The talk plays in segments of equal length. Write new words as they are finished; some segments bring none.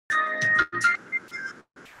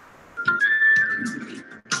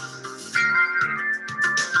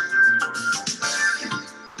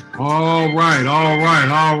All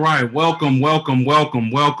right. Welcome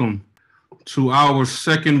to our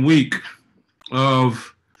second week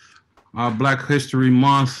of our Black History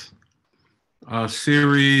Month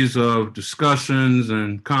series of discussions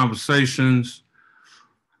and conversations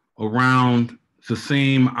around the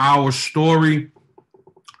theme Our Story,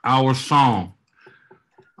 Our Song.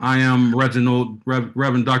 I am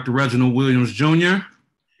Reverend Dr. Reginald Williams Jr.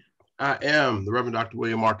 I am the Reverend Dr.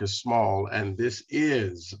 William Marcus Small, and this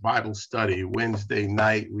is Bible Study Wednesday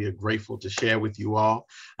night. We are grateful to share with you all.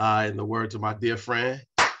 In the words of my dear friend,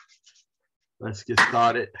 let's get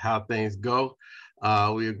started, how things go.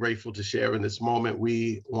 We are grateful to share in this moment.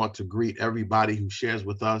 We want to greet everybody who shares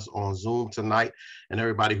with us on Zoom tonight and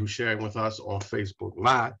everybody who's sharing with us on Facebook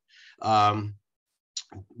Live.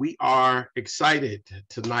 We are excited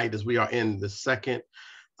tonight as we are in the second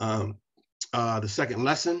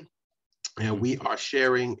lesson. And we are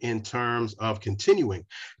sharing in terms of continuing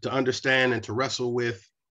to understand and to wrestle with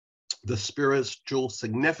the spiritual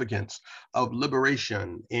significance of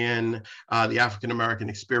liberation in the African-American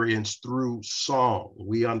experience through song.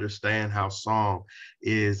 We understand how song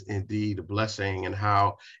is indeed a blessing and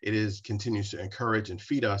how it continues to encourage and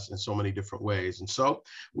feed us in so many different ways. And so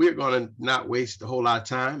we're going to not waste a whole lot of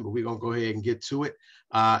time, but we're going to go ahead and get to it.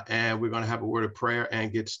 And we're going to have a word of prayer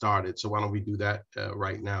and get started. So why don't we do that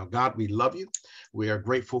right now? God, we love you. We are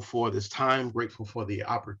grateful for this time, grateful for the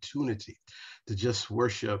opportunity to just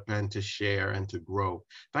worship and to share and to grow.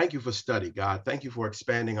 Thank you for study, God. Thank you for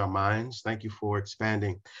expanding our minds. Thank you for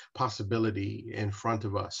expanding possibility in front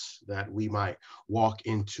of us that we might walk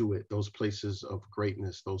into it, those places of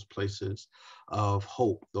greatness, those places of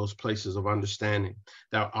hope, those places of understanding,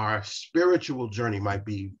 that our spiritual journey might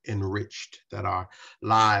be enriched, that our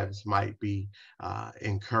lives might be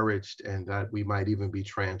encouraged, and that we might even be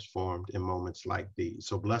transformed in moments like these.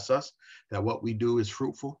 So bless us, that what we do is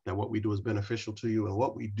fruitful, that what we do is beneficial to you, and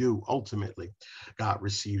what we do ultimately, God,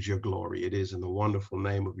 receives your glory. It is in the wonderful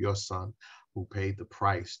name of your Son, who paid the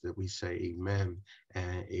price, that we say amen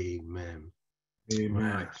and amen. Amen.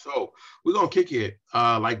 Right. So we're going to kick it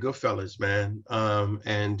like good fellas, man,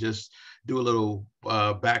 and just do a little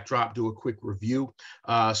backdrop, do a quick review.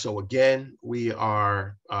 So again, we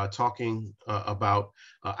are talking about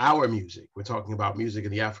our music. We're talking about music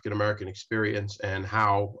in the African-American experience and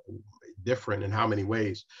how different in how many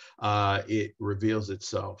ways it reveals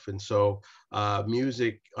itself. And so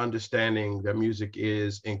music, understanding that music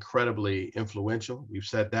is incredibly influential. We've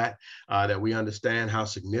said that we understand how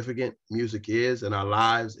significant music is in our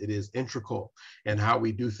lives. It is integral in how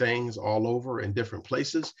we do things all over in different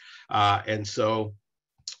places. And so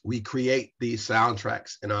we create these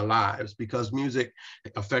soundtracks in our lives because music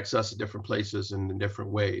affects us in different places and in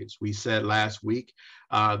different ways. We said last week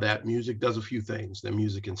that music does a few things. That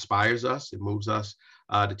music inspires us. It moves us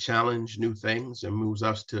to challenge new things. It moves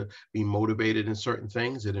us to be motivated in certain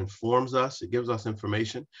things. It informs us. It gives us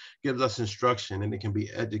information, gives us instruction, and it can be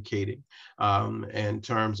educating in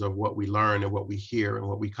terms of what we learn and what we hear and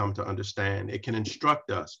what we come to understand. It can instruct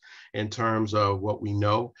us in terms of what we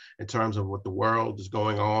know, in terms of what the world is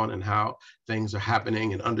going on and how things are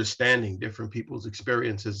happening, and understanding different people's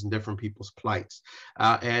experiences and different people's plights.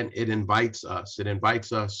 And it invites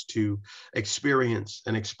us to experience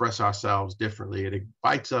and express ourselves differently. It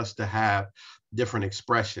invites us to have different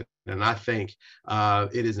expression. And I think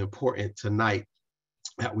it is important tonight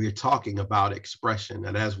that we're talking about expression,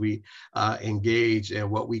 and as we engage in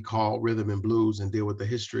what we call rhythm and blues and deal with the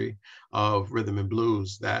history of rhythm and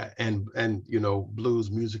blues, that and you know,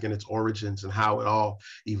 blues music and its origins and how it all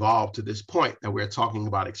evolved to this point, that we're talking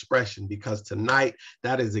about expression, because tonight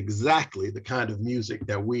that is exactly the kind of music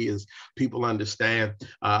that we as people understand,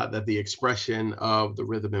 that the expression of the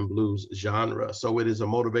rhythm and blues genre. So it is a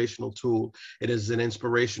motivational tool, it is an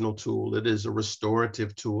inspirational tool, it is a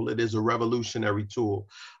restorative tool, it is a revolutionary tool.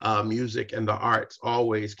 Music and the arts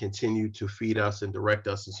always continue to feed us and direct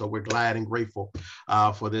us. And so we're glad and grateful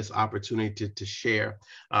for this opportunity to share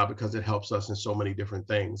because it helps us in so many different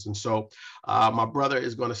things. And so my brother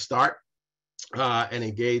is going to start and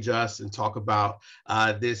engage us and talk about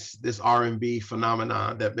this R&B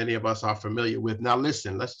phenomenon that many of us are familiar with. Now,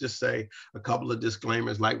 listen, let's just say a couple of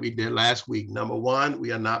disclaimers like we did last week. Number one,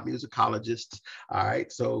 we are not musicologists. All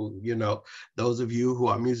right. So, you know, those of you who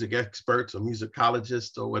are music experts or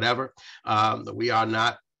musicologists or whatever, we are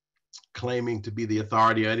not claiming to be the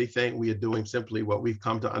authority or anything. We are doing simply what we've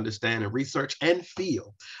come to understand and research and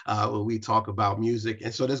feel when we talk about music.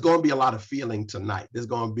 And so there's going to be a lot of feeling tonight. It's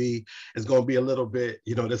going to be a little bit,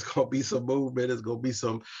 there's going to be some movement. There's going to be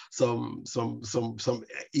some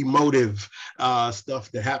emotive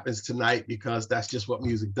stuff that happens tonight, because that's just what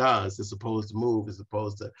music does. It's supposed to move. It's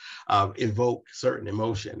supposed to evoke certain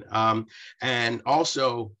emotion. And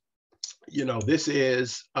also, this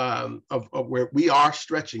is where we are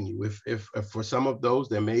stretching you. If for some of those,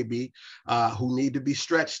 there may be who need to be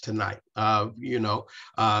stretched tonight.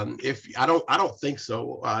 If I don't think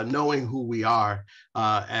so. Knowing who we are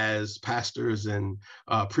as pastors and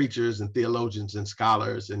preachers and theologians and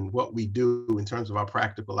scholars, and what we do in terms of our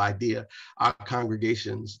practical idea, our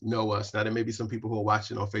congregations know us. Now, there may be some people who are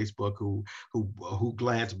watching on Facebook who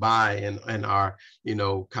glance by and are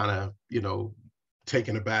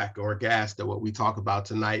taken aback or aghast at what we talk about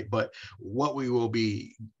tonight. But what we will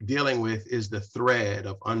be dealing with is the thread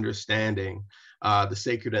of understanding the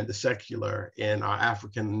sacred and the secular in our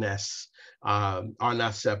Africanness are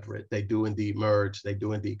not separate. They do indeed merge. They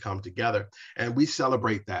do indeed come together. And we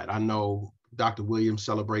celebrate that. I know Dr. Williams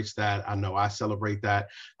celebrates that. I know I celebrate that.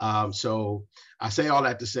 So I say all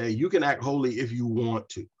that to say, you can act holy if you want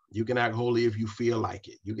to. You can act holy if you feel like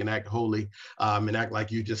it. You can act holy and act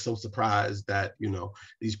like you're just so surprised that,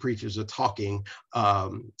 these preachers are talking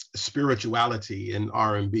spirituality and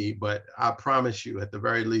R&B. But I promise you, at the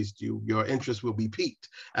very least, your interest will be piqued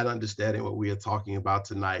at understanding what we are talking about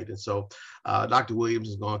tonight. And so Dr. Williams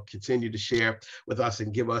is going to continue to share with us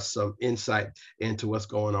and give us some insight into what's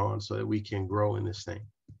going on so that we can grow in this thing.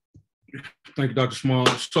 Thank you, Dr. Small.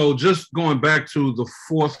 So just going back to the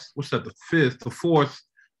fourth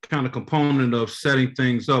kind of component of setting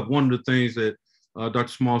things up. One of the things that Dr.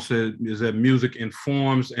 Small said is that music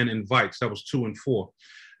informs and invites. That was 2 and 4.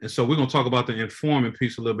 And so we're going to talk about the informing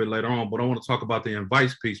piece a little bit later on, but I want to talk about the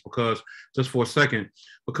invites piece because the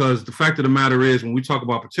fact of the matter is, when we talk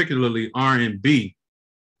about particularly R&B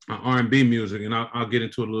music, and I'll get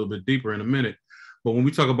into it a little bit deeper in a minute, but when we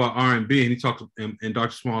talk about R&B, and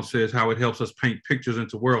Dr. Small says how it helps us paint pictures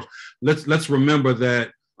into worlds, let's remember that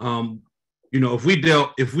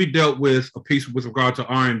if we dealt with a piece with regard to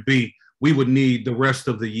R&B, we would need the rest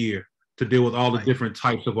of the year to deal with all the different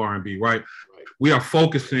types of R&B, right? We are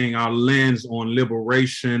focusing our lens on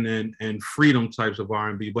liberation and freedom types of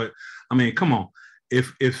R&B. But I mean, come on,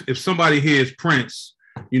 if somebody hears Prince,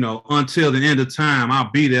 until the end of time,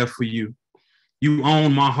 I'll be there for you. You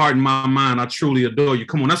own my heart and my mind. I truly adore you.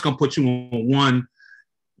 Come on, that's gonna put you on one,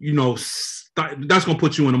 that's gonna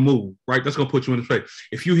put you in a mood, right? That's gonna put you in a place.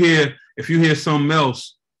 If you hear something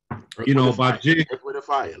else, by G, Earth, Wind, and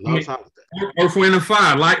Fire, Love's Holiday. Earth, Wind, and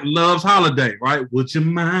Fire, like Love's Holiday, right? Would you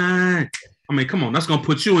mind? I mean, come on, that's gonna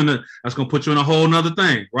put you in a whole nother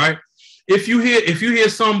thing, right? If you hear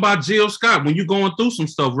something by Jill Scott when you're going through some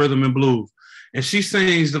stuff, rhythm and blues, and she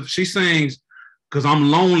sings "Cause I'm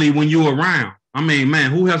lonely when you're around." I mean,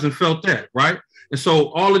 man, who hasn't felt that, right? And so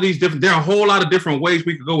all of these there are a whole lot of different ways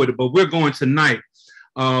we could go with it, but we're going tonight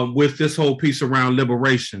with this whole piece around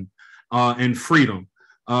liberation and freedom.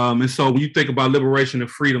 And so when you think about liberation and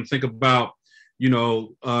freedom, think about,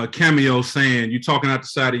 Cameo saying, you're talking out the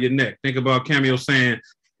side of your neck. Think about Cameo saying,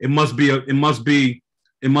 it must be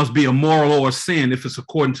a moral or a sin if it's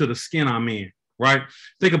according to the skin I'm in, right?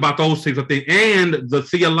 Think about those things, and the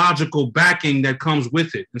theological backing that comes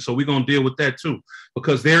with it. And so we're going to deal with that too,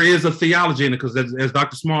 because there is a theology in it, because as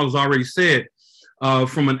Dr. Small has already said,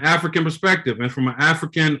 from an African perspective and from an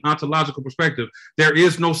African ontological perspective, there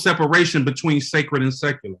is no separation between sacred and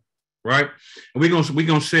secular, right? And we're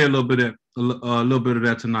gonna share a little bit of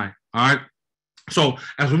that tonight. All right. So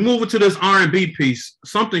as we move into this R&B piece,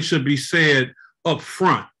 something should be said up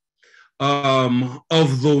front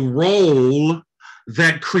of the role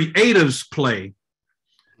that creatives play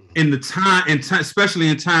in the time, especially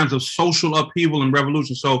in times of social upheaval and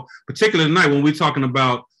revolution. So particularly tonight, when we're talking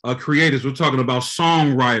about creators, we're talking about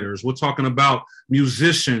songwriters, we're talking about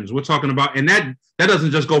musicians, we're talking about, and that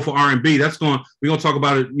doesn't just go for R&B. We're going to talk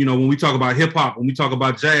about it, when we talk about hip hop, when we talk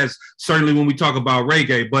about jazz, certainly when we talk about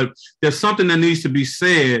reggae. But there's something that needs to be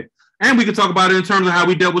said, and we can talk about it in terms of how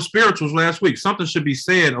we dealt with spirituals last week. Something should be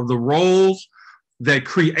said of the roles that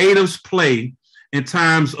creatives play in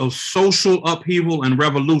times of social upheaval and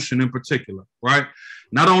revolution in particular, right?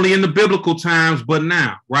 Not only in the biblical times, but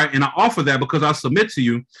now, right? And I offer that because I submit to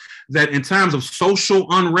you that in times of social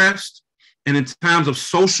unrest and in times of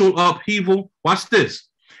social upheaval, watch this,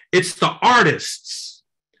 it's the artists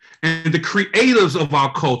and the creatives of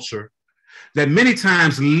our culture that many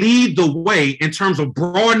times lead the way in terms of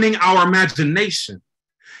broadening our imagination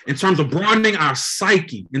in terms of broadening our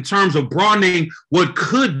psyche, in terms of broadening what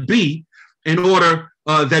could be in order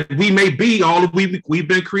that we may be all we've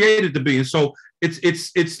been created to be. And so it's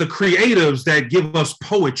the creatives that give us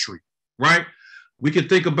poetry, right? We can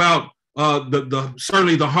think about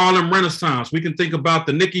certainly the Harlem Renaissance. We can think about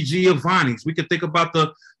the Nikki Giovanni's. We can think about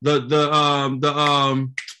the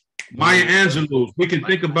Maya Angelou's. We can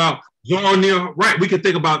think about Zora Neale, right? We can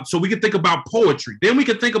think about poetry. Then we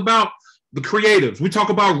can think about the creatives. We talk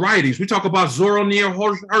about writers. We talk about Zora Neale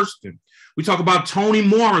Hurston. We talk about Toni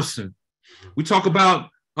Morrison. We talk about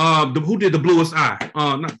who did The Bluest Eye?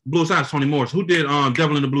 Not Bluest Eye, Toni Morrison. Who did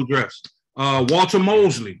Devil in the Blue Dress? Walter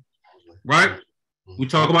Mosley, right? We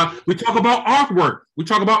talk about artwork. We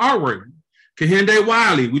talk about artwork. Kehinde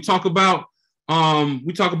Wiley. We talk about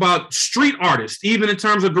street artists, even in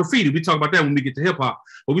terms of graffiti. We talk about that when we get to hip hop.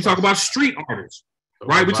 But we talk about street artists,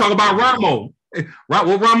 right? We talk about Ramo. Right?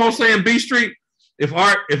 What Ramo say in B Street? If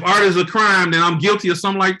art is a crime, then I'm guilty or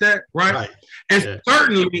something like that, right? And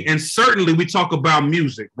certainly we talk about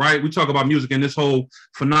music, right? We talk about music and this whole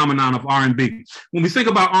phenomenon of R&B. When we think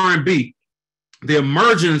about R&B, the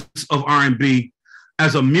emergence of R&B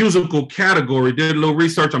as a musical category, did a little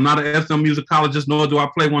research. I'm not an ethnomusicologist, nor do I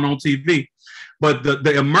play one on TV. But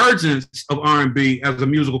the emergence of R&B as a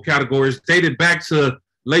musical category is dated back to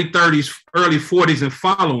late 30s, early 40s and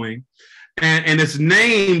following. And it's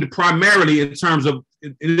named primarily in terms of,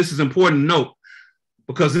 and this is important to note,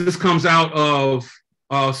 because this comes out of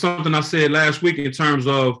something I said last week in terms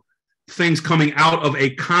of things coming out of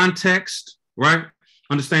a context, right?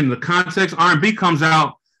 Understanding the context. R&B comes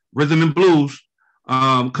out, rhythm and blues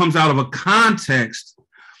comes out of a context,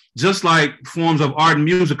 just like forms of art and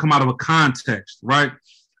music come out of a context, right?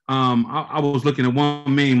 I was looking at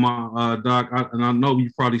one meme, Doc, and I know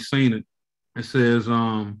you've probably seen it. It says,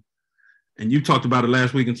 and you talked about it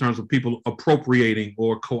last week in terms of people appropriating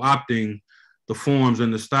or co-opting the forms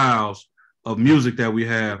and the styles of music that we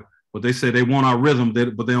have. But they say they want our rhythm,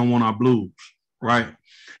 but they don't want our blues, right?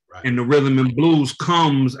 And the rhythm and blues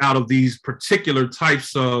comes out of these particular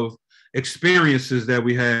types of experiences that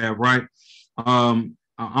we have, right? I'm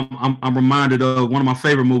reminded of one of my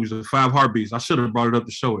favorite movies, The Five Heartbeats. I should have brought it up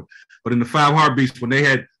to show it, but in The Five Heartbeats, when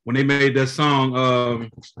they made that song,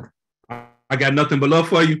 I Got Nothing But Love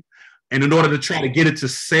For You, and in order to try to get it to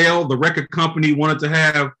sell, the record company wanted to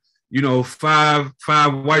have, five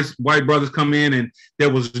white brothers come in, and there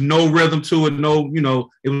was no rhythm to it,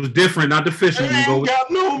 it was different, not deficient. I ain't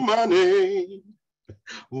got no money.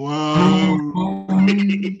 Whoa.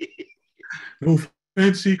 No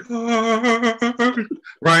fancy car,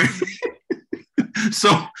 right?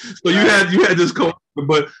 so you had this code,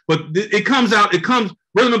 but it comes out.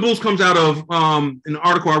 Rhythm and blues comes out of an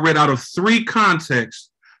article I read out of three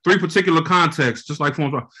particular contexts, just like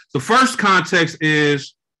forms. The first context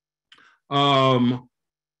is, and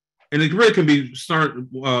it really can be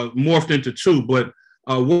morphed into two, but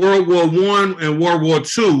World War I and World War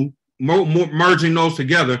II, merging those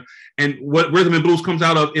together. And what rhythm and blues comes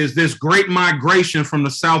out of is this great migration from the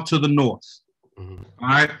South to the North. Mm-hmm. All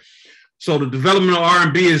right. So the development of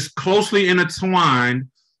R&B is closely intertwined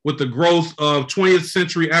with the growth of 20th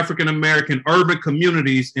century African-American urban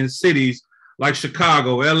communities in cities like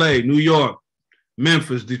Chicago, LA, New York,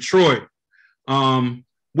 Memphis, Detroit,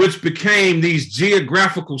 which became these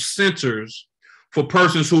geographical centers for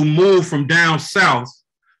persons who moved from down south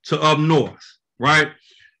to up north, right?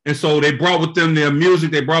 And so they brought with them their music,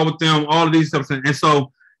 they brought with them all of these stuff. And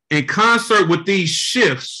so in concert with these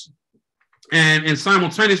shifts and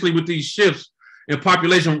simultaneously with these shifts in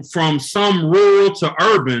population from some rural to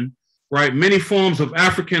urban, right, many forms of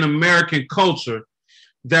African-American culture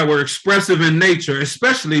that were expressive in nature,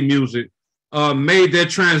 especially music, made their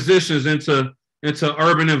transitions into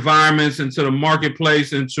urban environments, into the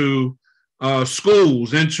marketplace, into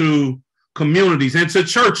schools, into communities, into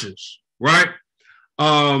churches, right?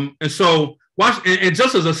 And so watch, and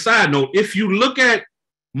just as a side note, if you look at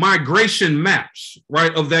migration maps,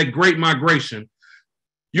 right, of that great migration,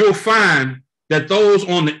 you'll find that those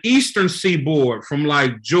on the eastern seaboard from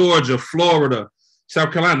like Georgia, Florida,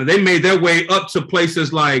 South Carolina, they made their way up to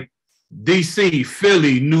places like DC,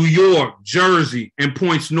 Philly, New York, Jersey, and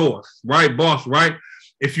points north, right, Boston, right?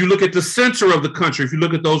 If you look at the center of the country, if you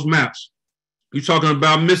look at those maps, you're talking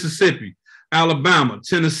about Mississippi, Alabama,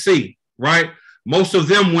 Tennessee, right? Most of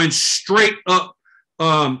them went straight up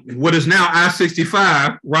what is now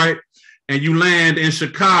I-65, right? And you land in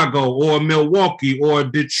Chicago or Milwaukee or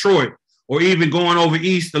Detroit, or even going over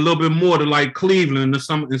east a little bit more to like Cleveland or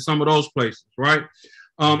in some of those places, right?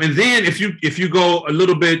 And then if you go a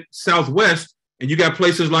little bit southwest and you got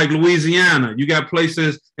places like Louisiana. You got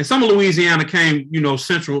places, and some of Louisiana came,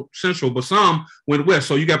 central, but some went west.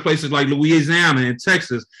 So you got places like Louisiana and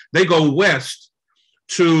Texas. They go west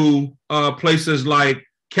to places like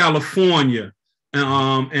California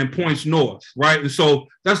and points north, right? And so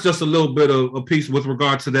that's just a little bit of a piece with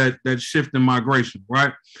regard to that shift in migration,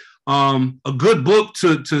 right? A good book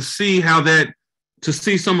to see to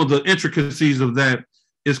see some of the intricacies of that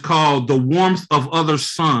is called The Warmth of Other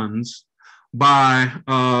Suns by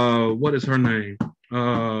what is her name?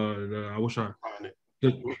 I wish I find it.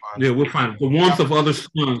 We'll find it. The Warmth of Other Suns.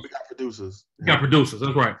 We got producers. We got producers.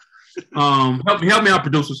 That's right. Help me out,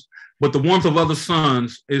 producers. But The Warmth of Other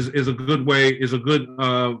Suns is a good way, is a good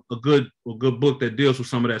book that deals with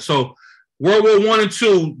some of that. So World War I and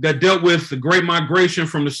II that dealt with the Great Migration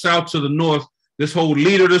from the South to the North, this whole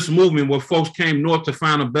leaderless movement where folks came north to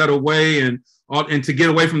find a better way and to get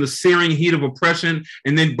away from the searing heat of oppression,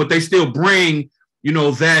 but they still bring,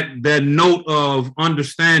 that note of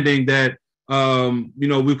understanding that,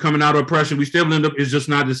 we're coming out of oppression. We still end up, it's just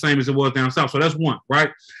not the same as it was down south. So that's one, right?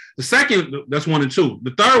 The second, that's 1 and 2.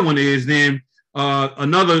 The third one is then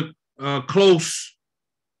another close,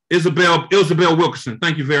 Isabel Wilkerson.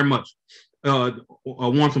 Thank you very much.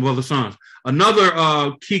 Warmth of Other Suns.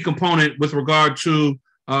 Another key component with regard to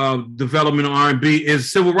development of R&B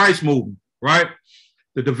is civil rights movement, right?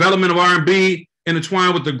 The development of R&B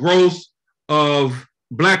intertwined with the growth of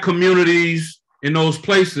Black communities in those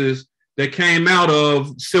places that came out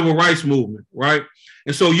of civil rights movement, right?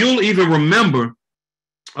 And so you'll even remember,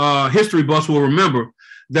 history buffs will remember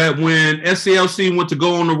that when SCLC went to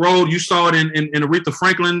go on the road, you saw it in Aretha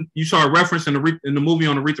Franklin. You saw a reference in the movie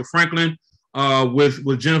on Aretha Franklin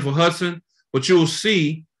with Jennifer Hudson. But you'll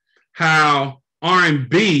see how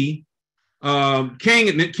R&B, King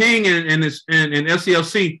and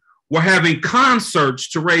SCLC were having concerts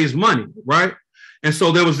to raise money, right? And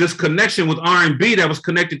so there was this connection with R&B that was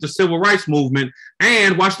connected to civil rights movement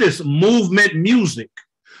and, watch this, movement music.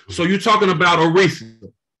 So you're talking about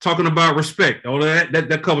Aretha, talking about Respect. All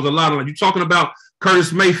that covers a lot of it. You're talking about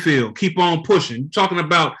Curtis Mayfield, Keep On Pushing. You're talking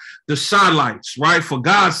about the Shy-Lights, right? For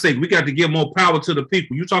God's sake, we got to give more power to the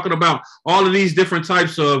people. You're talking about all of these different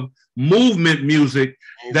types of movement music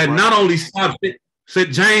that not only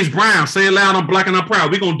said James Brown, Say It Loud, I'm Black and I'm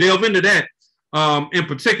Proud. We're going to delve into that in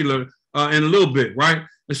particular in a little bit, right?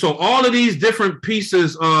 And so all of these different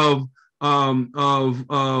pieces of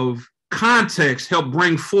context help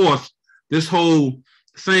bring forth this whole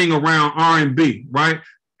thing around R&B, right?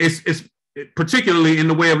 It's particularly in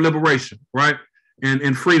the way of liberation, right?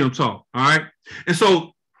 And freedom talk, all right? And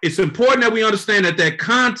so it's important that we understand that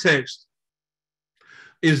context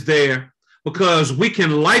is there because we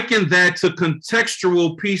can liken that to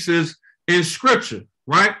contextual pieces in scripture,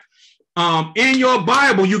 right? In your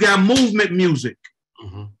Bible, you got movement music.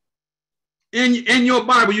 Mm-hmm. In your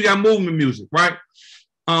Bible, you got movement music, right?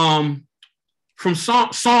 From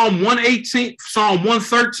Psalm 118, Psalm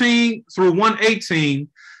 113 through 118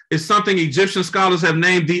 is something Egyptian scholars have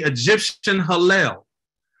named the Egyptian Hallel.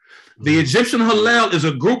 The Egyptian Hallel is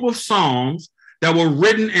a group of songs that were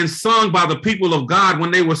written and sung by the people of God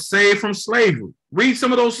when they were saved from slavery. Read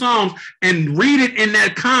some of those songs and read it in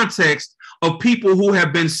that context of people who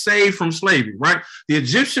have been saved from slavery, right? The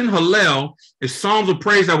Egyptian Hallel is songs of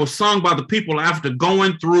praise that were sung by the people after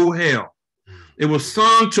going through hell. It was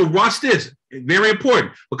sung to, watch this, very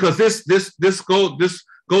important, because this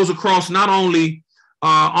goes across not only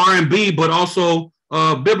R&B, but also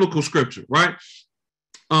biblical scripture, right?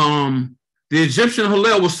 The Egyptian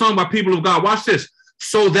Hallel was sung by people of God, watch this,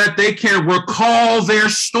 so that they can recall their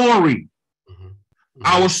story.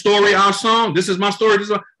 Our story, our song. This is my story. This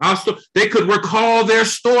is our story. They could recall their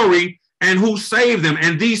story and who saved them.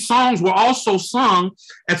 And these songs were also sung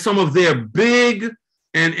at some of their big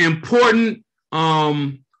and important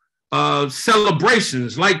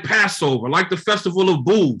celebrations, like Passover, like the Festival of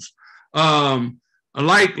Booths,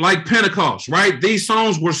 like Pentecost, right? These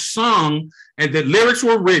songs were sung and the lyrics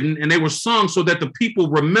were written and they were sung so that the people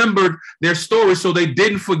remembered their story so they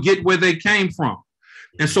didn't forget where they came from.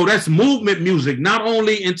 And so that's movement music, not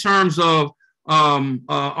only in terms of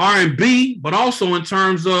R&B, but also in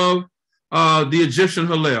terms of the Egyptian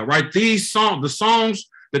Hallel, right? The songs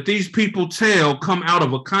that these people tell come out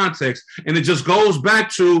of a context. And it just goes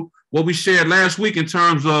back to what we shared last week in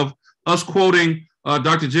terms of us quoting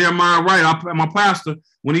Dr. Jeremiah Wright, my pastor,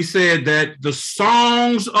 when he said that the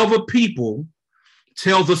songs of a people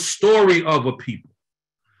tell the story of a people.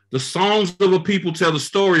 The songs of a people tell the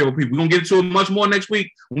story of a people. We're going to get into it much more next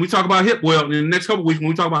week when we talk about in the next couple of weeks when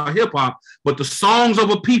we talk about hip hop. But the songs of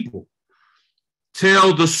a people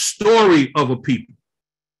tell the story of a people.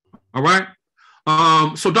 All right.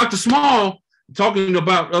 So Dr. Small talking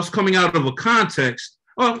about us coming out of a context.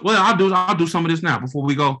 Well, I'll do some of this now before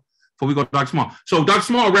we go to Dr. Small. So Dr.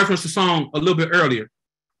 Small referenced the song a little bit earlier.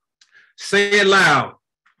 Say It Loud,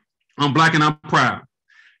 I'm Black and I'm Proud.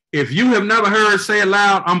 If you have never heard Say It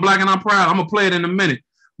Loud, I'm Black and I'm Proud, I'm gonna play it in a minute.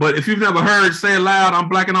 But if you've never heard Say It Loud, I'm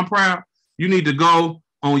Black and I'm Proud, you need to go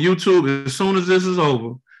on YouTube as soon as this is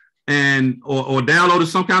over and or download it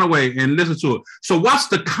some kind of way and listen to it. So what's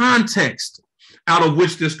the context out of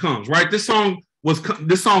which this comes, right? This song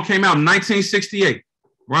came out in 1968,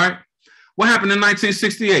 right? What happened in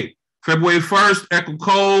 1968? February 1st, Echo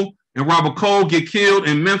Cole and Robert Cole get killed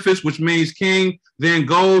in Memphis, which means King then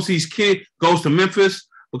goes to Memphis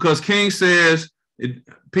because King says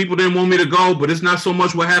people didn't want me to go, but it's not so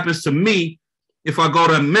much what happens to me if I go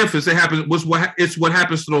to Memphis. It's what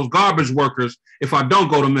happens to those garbage workers if I don't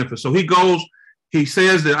go to Memphis. So he goes. He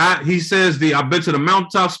says the I've been to the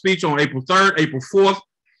mountaintop speech on April 3rd, April 4th.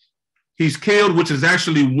 He's killed, which is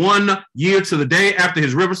actually 1 year to the day after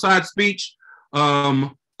his Riverside speech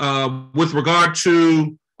with regard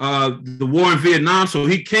to the war in Vietnam. So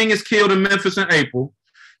King is killed in Memphis in April.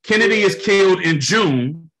 Kennedy is killed in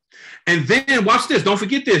June. And then watch this. Don't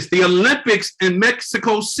forget this. The Olympics in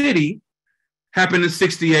Mexico City happened in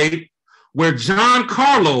 68, where John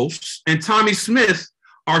Carlos and Tommy Smith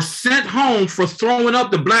are sent home for throwing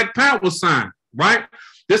up the Black Power sign, right?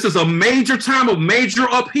 This is a major time of major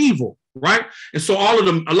upheaval, right? And so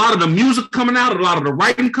a lot of the music coming out, a lot of the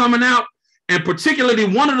writing coming out, and particularly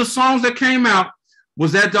one of the songs that came out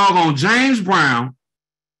was that doggone James Brown,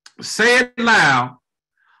 Say It Loud,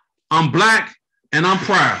 I'm Black and I'm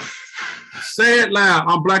Proud. Say It Loud,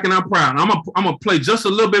 I'm Black and I'm Proud. I'm gonna play just a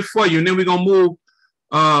little bit for you, and then we're gonna move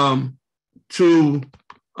to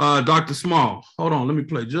Dr. Small. Hold on, let me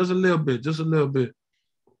play just a little bit.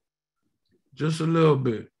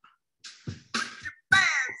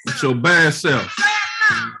 It's your bad self.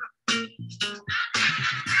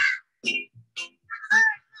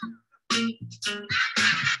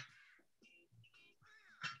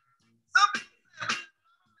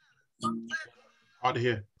 Hard to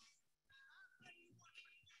hear.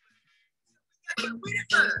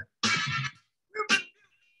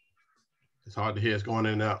 It's hard to hear. It's going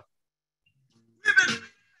in and out.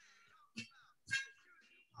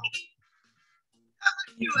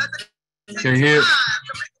 Can't hear it.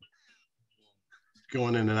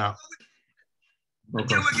 Going in and out.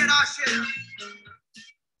 Okay.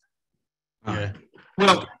 Yeah.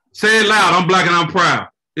 Well, Say It Loud, I'm Black and I'm Proud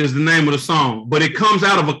is the name of the song, but it comes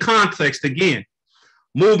out of a context again.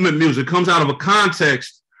 Movement music comes out of a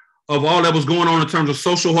context of all that was going on in terms of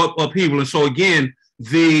social upheaval. And so again,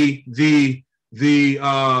 the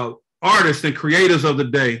artists and creators of the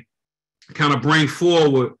day kind of bring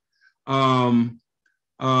forward and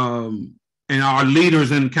our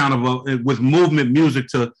leaders in kind of with movement music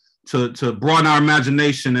to broaden our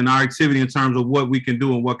imagination and our activity in terms of what we can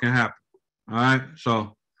do and what can happen. All right.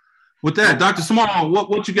 So with that, Dr. Small,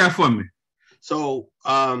 what you got for me? So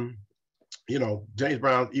James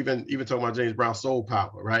Brown, even talking about James Brown, soul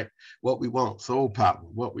power, right? What we want, soul power.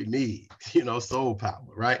 What we need, soul power,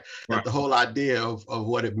 right? That's the whole idea of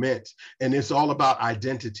what it meant. And it's all about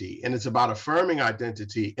identity. And it's about affirming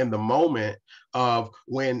identity in the moment of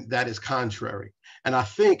when that is contrary. And I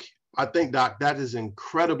think, Doc, that is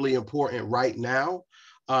incredibly important right now.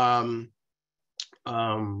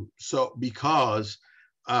 So because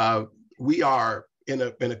we are in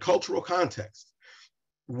a cultural context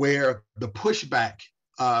where the pushback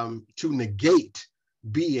to negate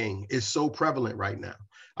being is so prevalent right now.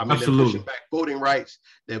 I mean, absolutely. They're pushing back voting rights.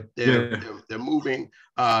 They're moving.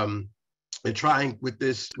 They're trying with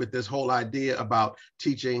this whole idea about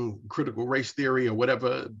teaching critical race theory or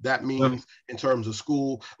whatever that means in terms of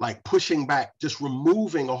school, like pushing back, just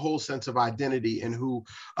removing a whole sense of identity in who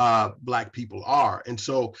Black people are. And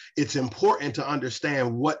so it's important to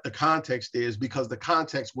understand what the context is, because the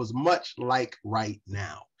context was much like right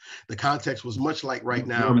now. The context was much like right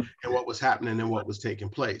now and what was happening and what was taking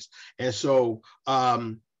place. And so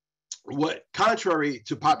what, contrary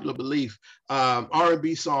to popular belief,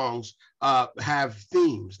 R&B songs have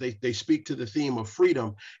themes. They speak to the theme of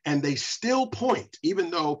freedom, and they still point,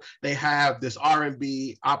 even though they have this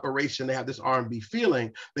R&B operation, they have this R&B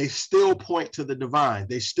feeling, they still point to the divine.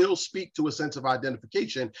 They still speak to a sense of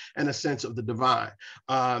identification and a sense of the divine.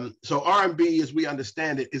 So R&B, as we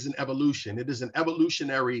understand it, is an evolution. It is an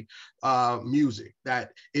evolutionary music,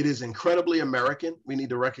 that it is incredibly American. We need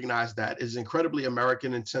to recognize that. It is incredibly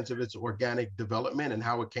American in sense of its organic development and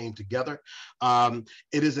how it came together.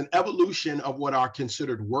 It is an evolution evolution of what are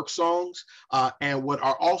considered work songs and what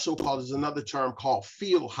are also called, is another term called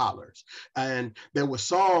field hollers. And there were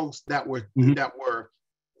songs that were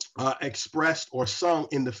expressed or sung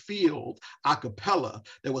in the field a cappella.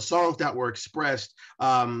 There were songs that were expressed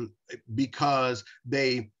because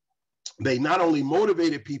they not only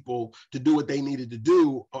motivated people to do what they needed to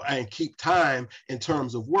do and keep time in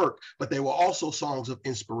terms of work, but they were also songs of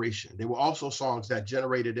inspiration. They were also songs that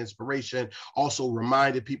generated inspiration, also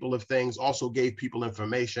reminded people of things, also gave people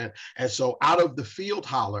information. And so out of the field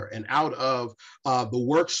holler and out of the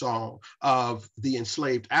work song of the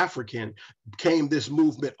enslaved African came this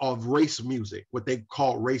movement of race music, what they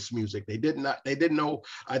call race music. They didn't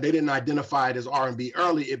identify it as R&B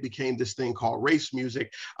early. It became this thing called race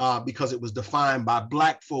music because it was defined by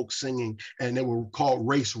Black folks singing, and they were called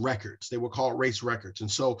race records. They were called race records.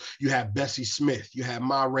 And so you had Bessie Smith, you had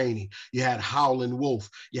Ma Rainey, you had Howlin' Wolf,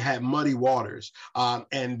 you had Muddy Waters.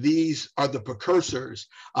 And these are the precursors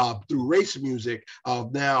through race music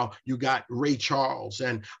of now you got Ray Charles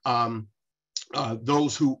and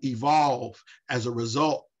those who evolve as a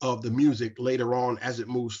result of the music later on as it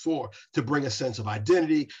moves forward to bring a sense of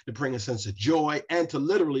identity, to bring a sense of joy, and to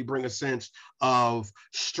literally bring a sense of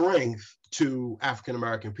strength to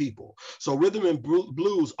African-American people. So rhythm and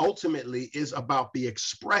blues ultimately is about the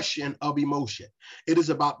expression of emotion. It is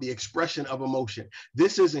about the expression of emotion.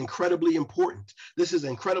 This is incredibly important. This is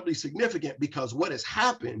incredibly significant because what has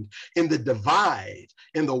happened in the divide,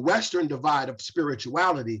 in the Western divide of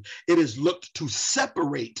spirituality, it is looked to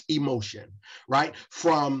separate emotion, right,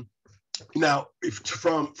 from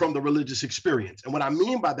the religious experience. And what I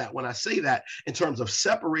mean by that, when I say that in terms of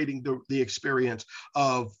separating the experience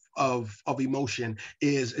of emotion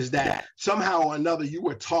is that somehow or another you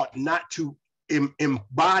were taught not to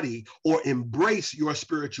embody or embrace your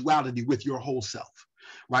spirituality with your whole self.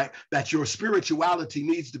 Right? That your spirituality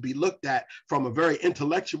needs to be looked at from a very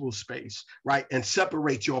intellectual space, right? And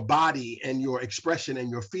separate your body and your expression and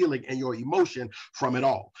your feeling and your emotion from it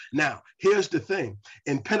all. Now, here's the thing.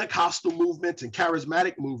 In Pentecostal movements and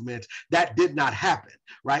charismatic movements, that did not happen,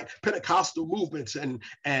 right? Pentecostal movements and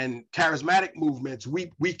charismatic movements,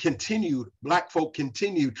 we continued, Black folk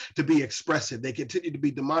continued to be expressive. They continued to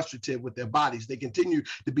be demonstrative with their bodies. They continued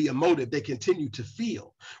to be emotive. They continued to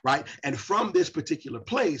feel, right? And from this particular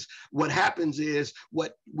place, what happens is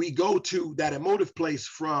what we go to that emotive place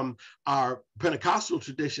from our Pentecostal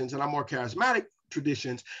traditions and our more charismatic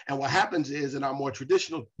traditions. And what happens is in our more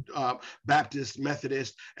traditional Baptist,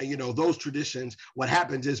 Methodist, and those traditions, what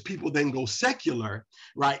happens is people then go secular,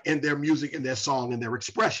 right, in their music and their song and their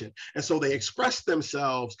expression. And so they express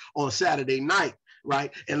themselves on Saturday night,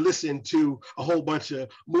 right, and listen to a whole bunch of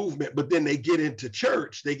movement, but then they get into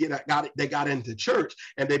church, they got into church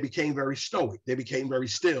and they became very stoic, they became very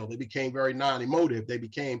still, they became very non-emotive, they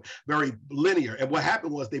became very linear. And what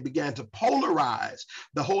happened was they began to polarize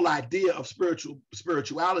the whole idea of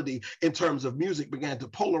spirituality in terms of music, began to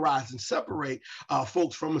polarize and separate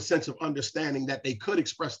folks from a sense of understanding that they could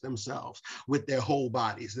express themselves with their whole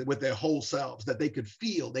bodies, with their whole selves, that they could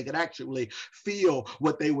actually feel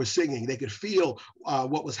what they were singing, they could feel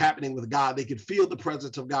what was happening with God. They could feel the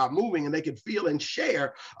presence of God moving, and they could feel and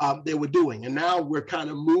share they were doing. And now we're kind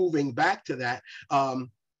of moving back to that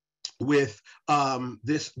with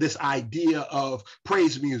this idea of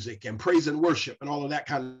praise music and praise and worship and all of that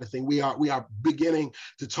kind of thing. We are beginning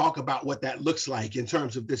to talk about what that looks like in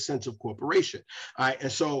terms of this sense of corporation. All right?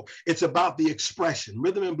 And so it's about the expression.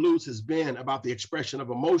 Rhythm and blues has been about the expression of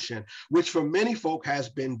emotion, which for many folk has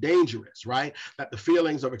been dangerous, right? That the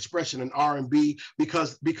feelings of expression in R&B,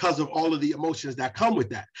 because of all of the emotions that come with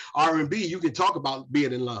that. R&B, you can talk about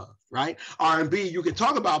being in love, right? R&B, you can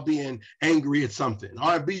talk about being angry at something.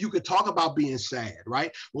 R&B, you could talk about being sad,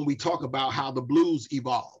 right? When we talk about how the blues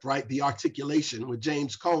evolved, right? The articulation, when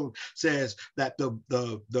James Cone says that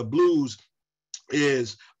the blues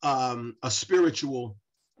is a spiritual,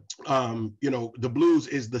 the blues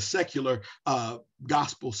is the secular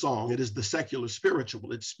gospel song. It is the secular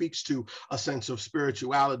spiritual. It speaks to a sense of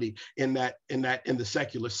spirituality in the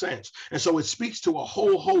secular sense. And so it speaks to a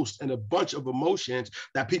whole host and a bunch of emotions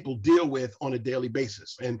that people deal with on a daily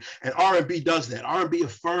basis. And R&B does that. R&B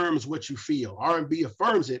affirms what you feel. R&B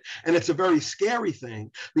affirms it. And it's a very scary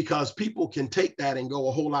thing because people can take that and go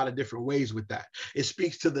a whole lot of different ways with that. It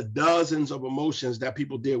speaks to the dozens of emotions that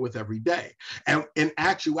people deal with every day. And in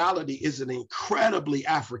actuality, is an incredibly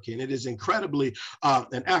African. It is incredibly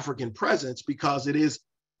an African presence because it is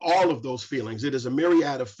all of those feelings. It is a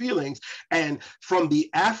myriad of feelings. And from the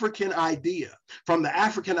African idea, from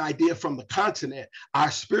the continent,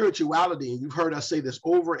 our spirituality, and you've heard us say this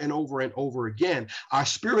over and over and over again, our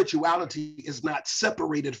spirituality is not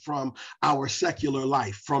separated from our secular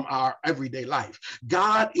life, from our everyday life.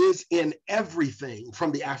 God is in everything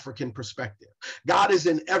from the African perspective. God is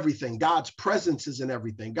in everything. God's presence is in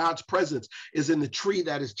everything. God's presence is in the tree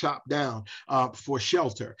that is chopped down for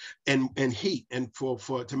shelter and heat and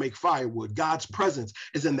to make firewood. God's presence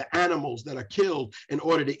is in the animals that are killed in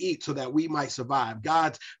order to eat so that we might survive.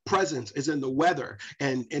 God's presence is in the weather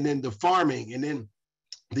and in the farming and in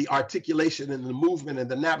the articulation and the movement and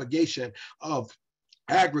the navigation of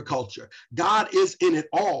agriculture. God is in it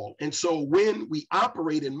all. And so when we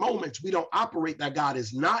operate in moments, we don't operate that God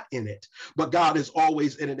is not in it, but God is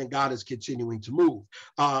always in it and God is continuing to move.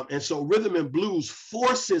 And so rhythm and blues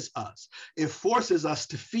forces us. It forces us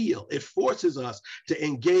to feel. It forces us to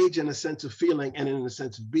engage in a sense of feeling and in a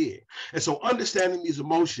sense of being. And so understanding these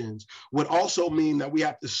emotions would also mean that we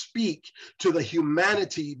have to speak to the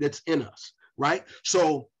humanity that's in us, right?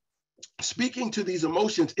 So speaking to these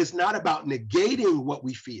emotions is not about negating what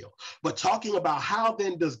we feel, but talking about how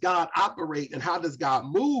then does God operate and how does God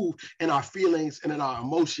move in our feelings and in our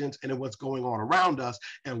emotions and in what's going on around us,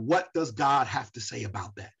 and what does God have to say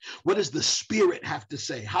about that? What does the Spirit have to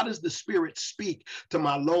say? How does the Spirit speak to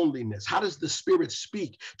my loneliness? How does the Spirit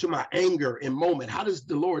speak to my anger in moment? How does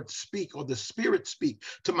the Lord speak, or the Spirit speak,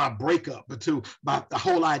 to my breakup, or to the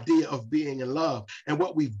whole idea of being in love? And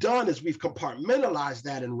what we've done is we've compartmentalized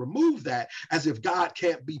that and removed that as if God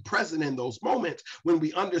can't be present in those moments, when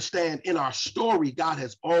we understand in our story, God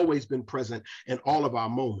has always been present in all of our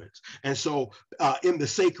moments. And so in the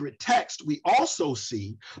sacred text, we also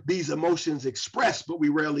see these emotions expressed, but we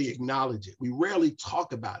rarely acknowledge it. We rarely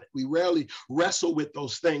talk about it. We rarely wrestle with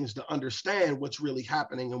those things to understand what's really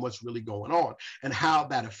happening and what's really going on and how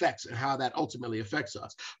that affects and how that ultimately affects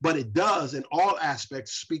us. But it does in all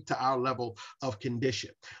aspects speak to our level of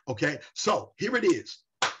condition. Okay, so here it is.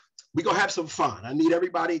 We're going to have some fun. I need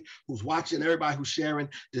everybody who's watching, everybody who's sharing,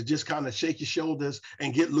 to just kind of shake your shoulders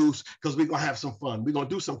and get loose, because we're going to have some fun. We're going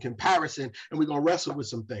to do some comparison, and we're going to wrestle with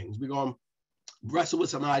some things. We're going to wrestle with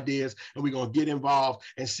some ideas, and we're going to get involved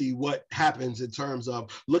and see what happens in terms of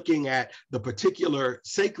looking at the particular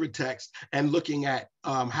sacred text and looking at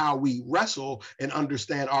how we wrestle and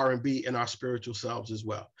understand R&B in our spiritual selves as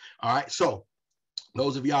well. All right, so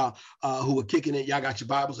those of y'all who are kicking it, y'all got your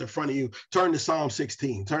Bibles in front of you. Turn to Psalm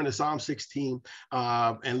 16. Turn to Psalm 16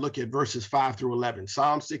 and look at verses 5 through 11.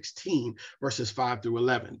 Psalm 16, verses 5 through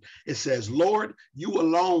 11. It says, Lord, you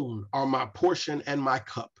alone are my portion and my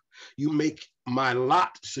cup. You make my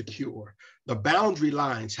lot secure. The boundary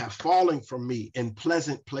lines have fallen from me in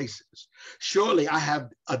pleasant places. Surely I have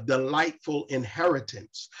a delightful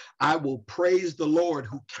inheritance. I will praise the Lord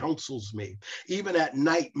who counsels me. Even at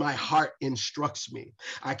night, my heart instructs me.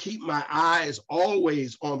 I keep my eyes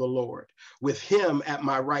always on the Lord. With him at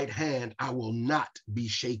my right hand, I will not be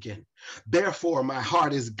shaken. Therefore, my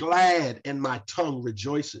heart is glad and my tongue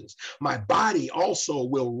rejoices. My body also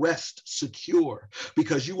will rest secure,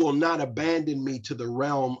 because you will not abandon me to the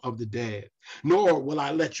realm of the dead, nor will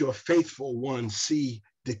I let your faithful one see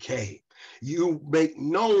decay. You make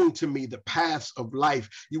known to me the paths of life.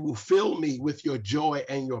 You will fill me with your joy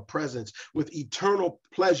and your presence, with eternal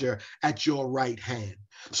pleasure at your right hand.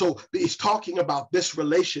 So he's talking about this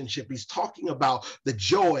relationship. He's talking about the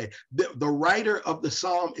joy. The writer of the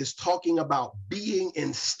psalm is talking about being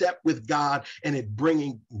in step with God, and it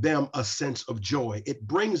bringing them a sense of joy. It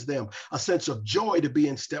brings them a sense of joy to be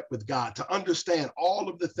in step with God, to understand all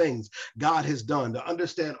of the things God has done, to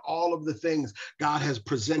understand all of the things God has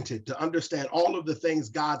presented, to understand all of the things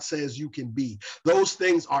God says you can be. Those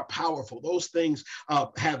things are powerful. Those things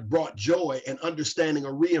have brought joy and understanding,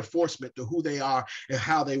 a reinforcement to who they are and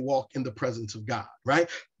how they walk in the presence of God, right?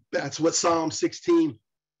 That's what Psalm 16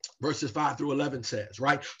 verses 5 through 11 says,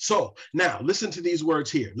 right? So now listen to these words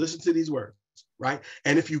here. Listen to these words, right?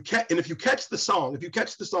 And if you catch the song,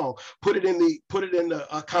 put it in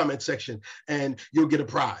the comment section, and you'll get a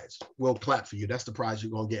prize. We'll clap for you. That's the prize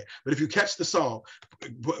you're gonna get. But if you catch the song,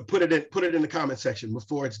 put it in the comment section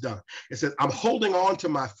before it's done. It says, I'm holding on to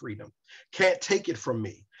my freedom. Can't take it from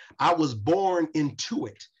me. I was born into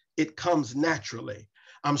it. It comes naturally.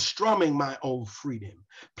 I'm strumming my own freedom,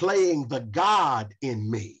 playing the God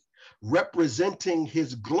in me, representing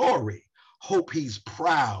his glory. Hope he's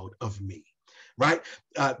proud of me, right?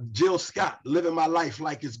 Jill Scott, living my life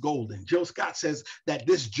like it's golden. Jill Scott says that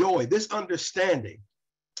this joy, this understanding,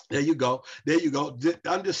 There you go. There you go.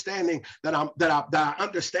 Understanding that I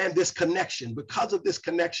understand this connection. Because of this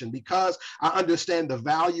connection, because I understand the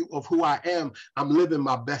value of who I am, I'm living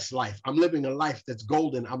my best life. I'm living a life that's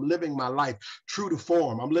golden. I'm living my life true to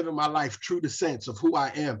form. I'm living my life true to sense of who I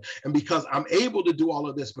am. And because I'm able to do all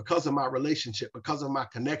of this because of my relationship, because of my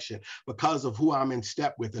connection, because of who I'm in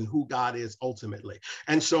step with and who God is ultimately.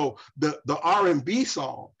 And so the R&B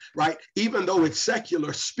song, right, even though it's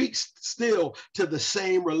secular, speaks still to the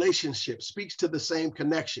same relationship, speaks to the same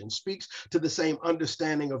connection, speaks to the same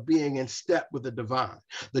understanding of being in step with the divine.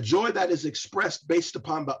 The joy that is expressed based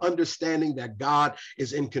upon the understanding that God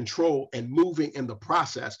is in control and moving in the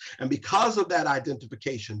process. And because of that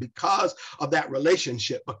identification, because of that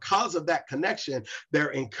relationship, because of that connection, they're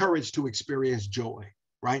encouraged to experience joy,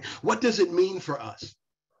 right? What does it mean for us?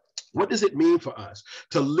 What does it mean for us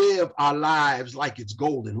to live our lives like it's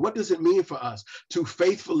golden? What does it mean for us to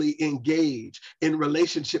faithfully engage in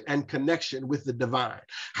relationship and connection with the divine?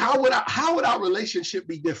 How would our relationship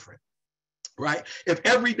be different, right? If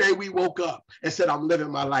every day we woke up and said, I'm living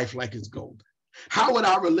my life like it's golden. How would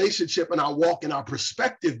our relationship and our walk and our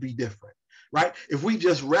perspective be different? Right? If we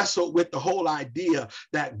just wrestled with the whole idea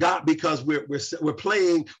that God, because we're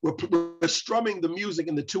strumming the music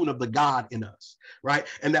in the tune of the God in us, right?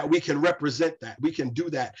 And that we can represent that, we can do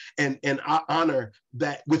that and honor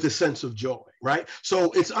that with a sense of joy, right?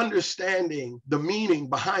 So it's understanding the meaning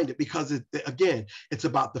behind it, because again, it's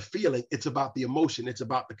about the feeling, it's about the emotion, it's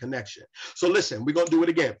about the connection. So listen, we're gonna do it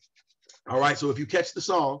again. All right. So if you catch the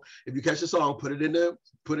song, put it in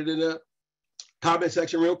the comment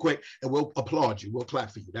section real quick, and we'll applaud you. We'll clap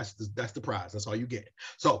for you. That's the prize. That's all you get.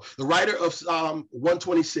 So the writer of Psalm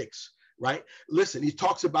 126, right? Listen, he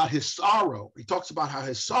talks about his sorrow. He talks about how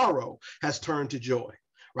his sorrow has turned to joy,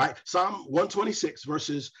 right? Psalm 126,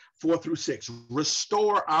 verses 4-6.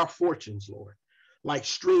 Restore our fortunes, Lord, like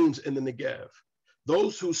streams in the Negev.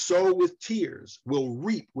 Those who sow with tears will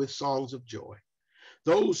reap with songs of joy.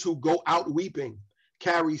 Those who go out weeping,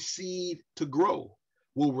 carry seed to grow,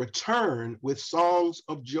 will return with songs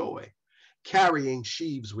of joy, carrying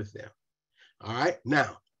sheaves with them. All right.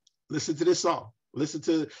 Now, listen to this song. Listen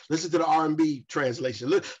to the R&B translation.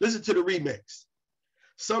 Listen to the remix.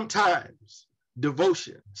 Sometimes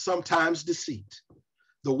devotion, sometimes deceit.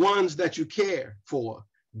 The ones that you care for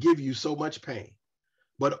give you so much pain.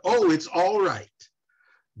 But oh, it's all right.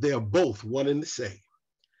 They're both one and the same.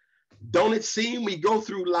 Don't it seem we go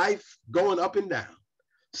through life going up and down?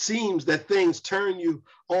 Seems that things turn you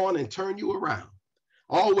on and turn you around,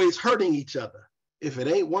 always hurting each other. If it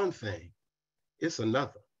ain't one thing, it's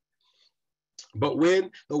another. But when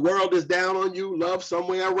the world is down on you, love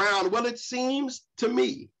somewhere around. Well, it seems to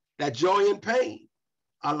me that joy and pain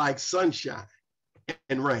are like sunshine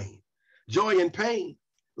and rain. Joy and pain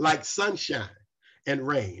like sunshine and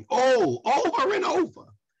rain. Oh, over and over.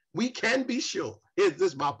 We can be sure, this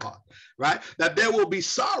is my part, right? That there will be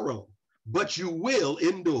sorrow, but you will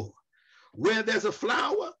endure. Where there's a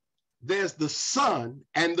flower, there's the sun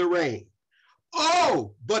and the rain.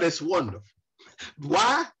 Oh, but it's wonderful.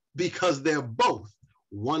 Why? Because they're both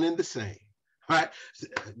one and the same. All right,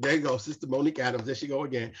 there you go, Sister Monique Adams. There she go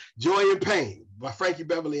again. Joy and Pain by Frankie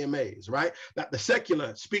Beverly and Mays, right? That the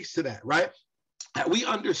secular speaks to that, right? That we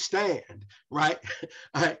understand, right?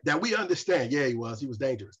 That we understand. Yeah, he was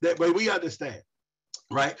dangerous. But we understand,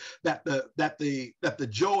 right? That the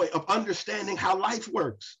joy of understanding how life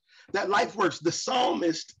works. That life works. The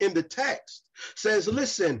psalmist in the text says,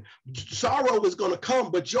 listen, sorrow is going to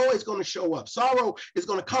come, but joy is going to show up. Sorrow is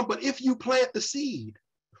going to come, but if you plant the seed,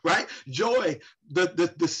 right? Joy,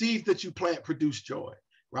 the seeds that you plant produce joy,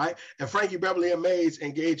 right? And Frankie Beverly and Mays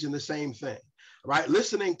engage in the same thing, right?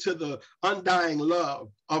 Listening to the undying love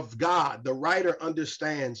of God, the writer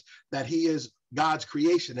understands that he is God's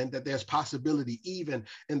creation and that there's possibility even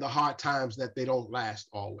in the hard times, that they don't last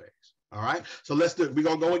always. All right. So let's do it. We're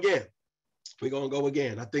gonna go again. We're gonna go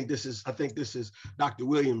again. I think this is Dr.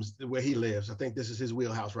 Williams, where he lives. I think this is his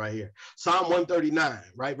wheelhouse right here. Psalm 139,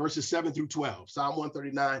 right? Verses 7-12. Psalm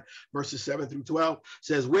 139, verses 7-12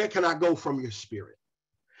 says, where can I go from your spirit?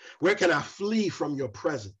 Where can I flee from your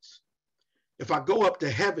presence? If I go up to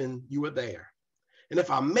heaven, you are there. And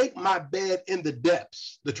if I make my bed in the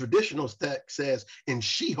depths, the traditional text says in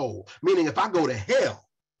Sheol, meaning if I go to hell,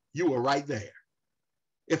 you are right there.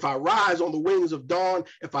 If I rise on the wings of dawn,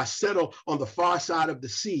 if I settle on the far side of the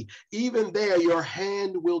sea, even there your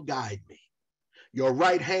hand will guide me. Your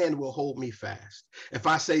right hand will hold me fast. If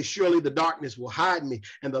I say, surely the darkness will hide me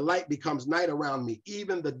and the light becomes night around me,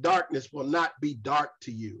 even the darkness will not be dark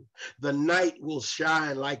to you. The night will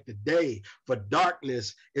shine like the day, for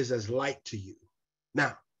darkness is as light to you.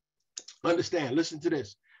 Now, understand, listen to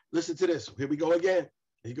this. Listen to this. Here we go again.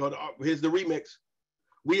 Here's the remix.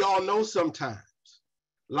 We all know sometimes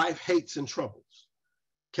life hates and troubles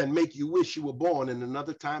can make you wish you were born in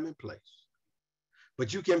another time and place.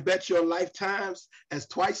 But you can bet your lifetimes as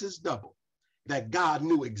twice as double that God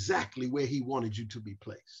knew exactly where he wanted you to be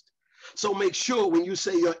placed. So make sure when you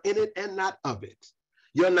say you're in it and not of it,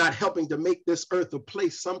 you're not helping to make this earth a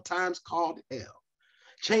place sometimes called hell.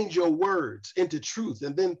 Change your words into truth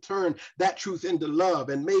and then turn that truth into love.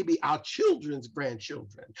 And maybe our children's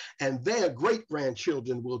grandchildren and their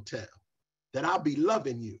great-grandchildren will tell that I'll be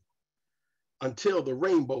loving you until the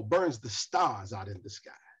rainbow burns the stars out in the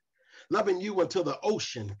sky. Loving you until the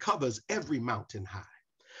ocean covers every mountain high.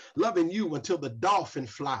 Loving you until the dolphin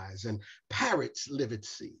flies and parrots live at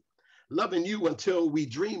sea. Loving you until we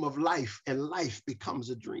dream of life and life becomes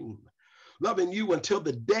a dream. Loving you until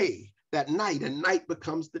the day that night and night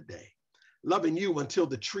becomes the day. Loving you until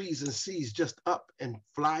the trees and seas just up and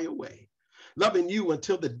fly away. Loving you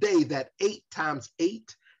until the day that 8 times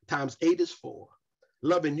 8 times 8 is 4.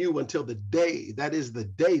 Loving you until the day that is the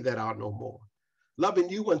day that are no more. Loving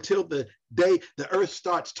you until the day the earth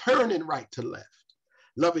starts turning right to left.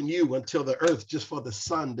 Loving you until the earth just for the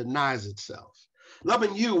sun denies itself.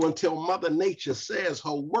 Loving you until Mother Nature says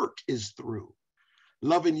her work is through.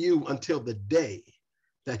 Loving you until the day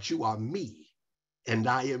that you are me and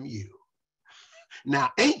I am you.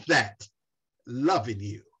 Now, ain't that loving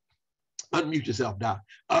you? Unmute yourself, Doc.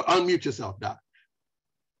 Unmute yourself, Doc.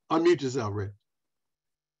 Unmute yourself, Rick.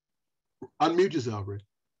 Unmute yourself, Rick.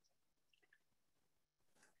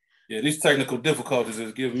 Yeah, these technical difficulties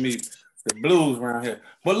is giving me the blues around here.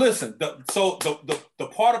 But listen, the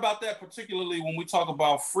part about that, particularly when we talk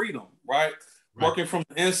about freedom, right? Working from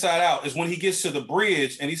the inside out, is when he gets to the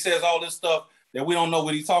bridge and he says all this stuff that we don't know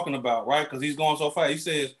what he's talking about, right? Because he's going so fast.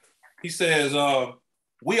 He says,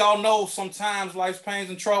 we all know sometimes life's pains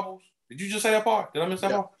and troubles. Did you just say that part? Did I miss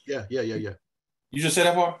that part? Yeah. You just said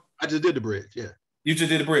that part? I just did the bridge, yeah. You just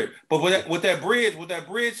did the bridge. But what that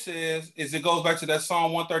bridge says is it goes back to that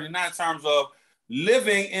Psalm 139 in terms of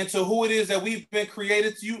living into who it is that we've been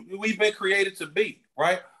created to be,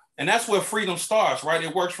 right? And that's where freedom starts, right?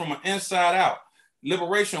 It works from an inside out.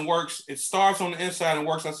 Liberation works, it starts on the inside and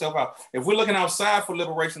works itself out. If we're looking outside for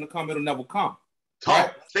liberation to come, it'll never come.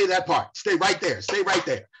 Right? Say that part. Stay right there. Stay right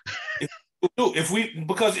there. If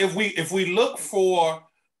we look for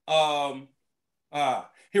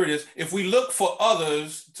here it is. If we look for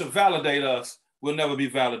others to validate us, we'll never be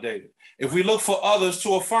validated. If we look for others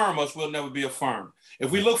to affirm us, we'll never be affirmed.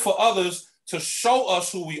 If we look for others to show us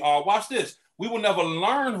who we are, watch this. We will never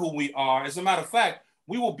learn who we are. As a matter of fact,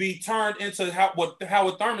 we will be turned into what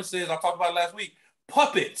Howard Thurman says, I talked about last week,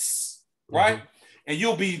 puppets, right? Mm-hmm. And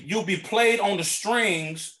you'll be played on the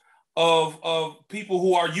strings of people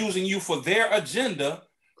who are using you for their agenda,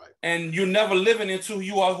 right. And you're never living into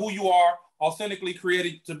who you are authentically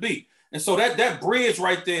created to be. And so that bridge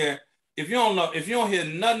right there, if you don't hear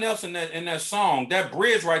nothing else in that song, that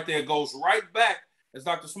bridge right there goes right back, as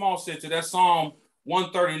Dr. Small said, to that Psalm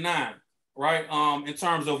 139, right? In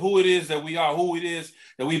terms of who it is that we are, who it is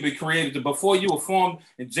that we've been created to. Before you were formed,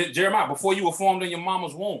 in Jeremiah, before you were formed in your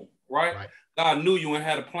mama's womb, right? God knew you and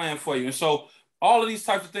had a plan for you. And so all of these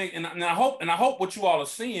types of things, and I hope what you all are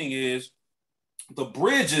seeing is the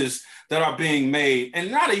bridges that are being made,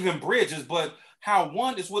 and not even bridges, but how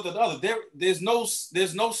one is with the other. There's no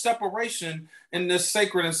separation in this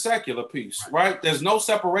sacred and secular piece, right? There's no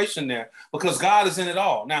separation there because God is in it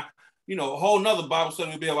all. Now, a whole nother Bible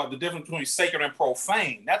study would be about the difference between sacred and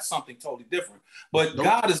profane. That's something totally different. But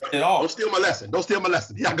God is in it all. Don't steal my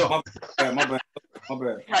lesson. Here I go. My bad.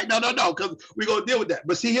 Right? No, because we're gonna deal with that.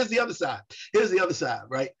 But see, here's the other side,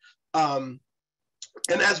 right? And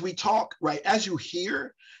as we talk, right, as you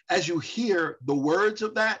hear the words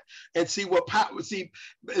of that and see what power, see,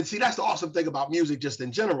 that's the awesome thing about music just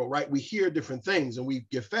in general, right? We hear different things and we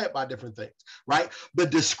get fed by different things, right? The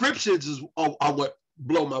descriptions are what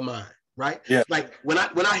blow my mind, right? Yeah. Like when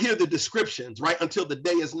I hear the descriptions, right? Until the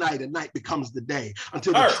day is night and night becomes the day,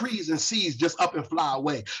 until the trees and seas just up and fly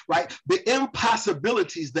away, right? The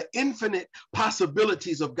impossibilities, the infinite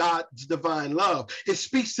possibilities of God's divine love, it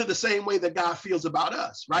speaks to the same way that God feels about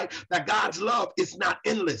us, right? That God's love is not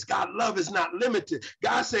endless. God's love is not limited.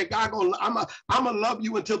 God said, I'm gonna love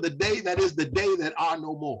you until the day that is the day that are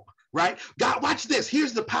no more. Right? God, watch this.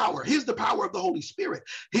 Here's the power. Here's the power of the Holy Spirit.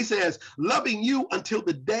 He says, loving you until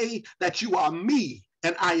the day that you are me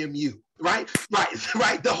and I am you. Right, right,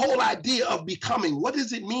 right. The whole idea of becoming. What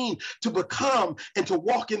does it mean to become and to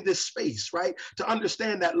walk in this space, right? To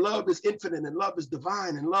understand that love is infinite and love is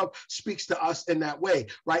divine and love speaks to us in that way,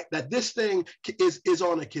 right? That this thing is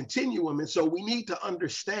on a continuum. And so we need to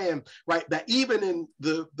understand, right, that even in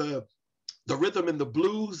the rhythm and the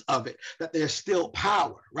blues of it, that there's still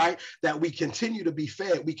power, right? That we continue to be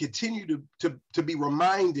fed, we continue to be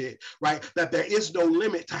reminded, right? That there is no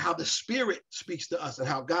limit to how the Spirit speaks to us and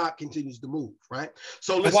how God continues to move, right?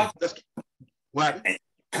 So listen, what?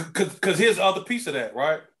 Because here's the other piece of that,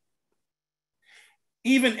 right?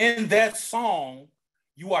 Even in that song,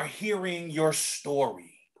 you are hearing your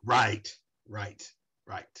story. Right.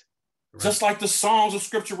 Just like the songs of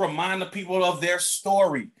scripture remind the people of their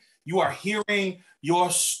story. You are hearing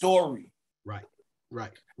your story. Right.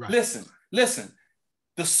 Listen.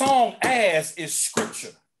 The song "As" is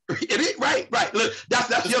scripture. It is, right. Look, that's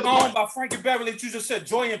the the other song part. by Frankie Beverly that you just said,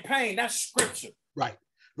 "Joy and Pain." That's scripture. Right.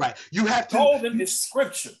 You have to. Golden is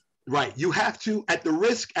scripture. Right. You have to, at the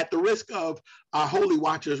risk of our holy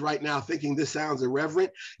watchers right now thinking this sounds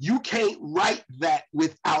irreverent, you can't write that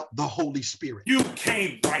without the Holy Spirit. You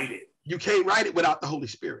can't write it. You can't write it without the Holy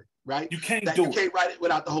Spirit. Right? You can't write it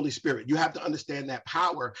without the Holy Spirit. You have to understand that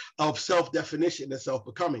power of self-definition and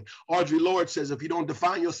self-becoming. Audre Lorde says, if you don't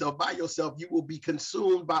define yourself by yourself, you will be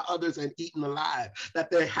consumed by others and eaten alive.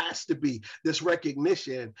 That there has to be this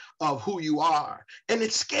recognition of who you are. And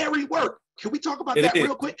it's scary work. Can we talk about that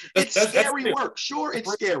real quick? It's scary work. Sure,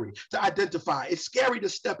 it's scary to identify. It's scary to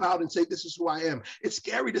step out and say, this is who I am. It's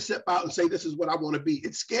scary to step out and say, this is what I want to be.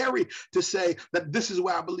 It's scary to say that this is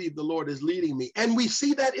where I believe the Lord is leading me. And we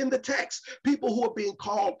see that in the text. People who are being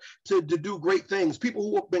called to do great things, people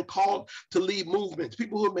who have been called to lead movements,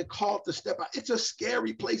 people who have been called to step out. It's a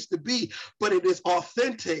scary place to be, but it is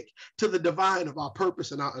authentic to the divine of our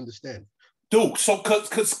purpose and our understanding. Dude, so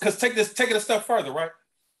because take it a step further, right?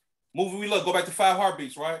 Movie we look, go back to 5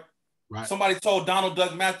 Heartbeats, right? Right. Somebody told Donald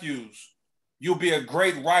Doug Matthews, you'll be a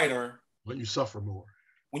great writer when you suffer more.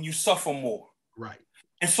 Right.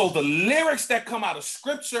 And so the lyrics that come out of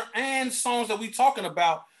scripture and songs that we're talking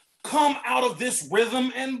about come out of this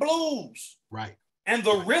rhythm and blues. Right. And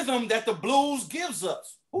the rhythm that the blues gives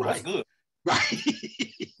us. Ooh, that's good. Right.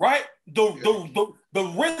 Right? The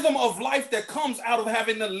rhythm of life that comes out of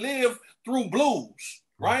having to live through blues,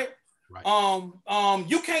 right? Right.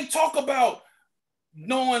 You can't talk about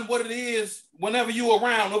knowing what it is whenever you're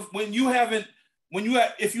around. If you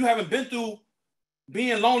haven't been through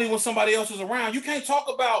being lonely when somebody else is around, you can't talk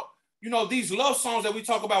about, these love songs that we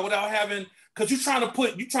talk about without having, because you're trying to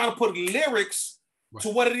put lyrics to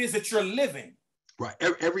what it is that you're living. Right.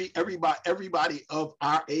 Everybody of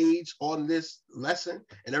our age on this lesson,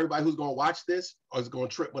 and everybody who's going to watch this is going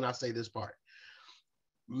to trip when I say this part.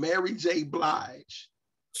 Mary J. Blige,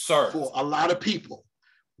 sir, for a lot of people,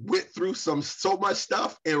 went through so much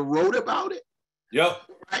stuff and wrote about it. Yep.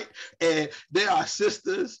 Right. And there are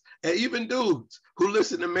sisters and even dudes who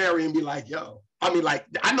listen to Mary and be like, yo, I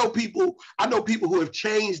know people who have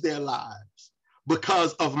changed their lives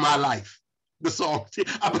because of my life. The song,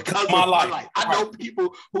 because of my life. I know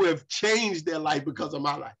people who have changed their life because of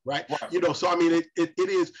my life, right? So I mean, it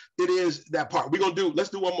is that part. Let's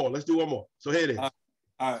do one more. So here it is.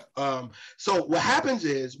 All right. So what happens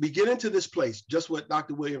is we get into this place, just what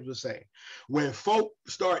Dr. Williams was saying, when folk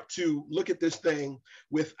start to look at this thing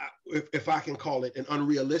with, if I can call it, an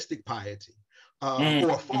unrealistic piety,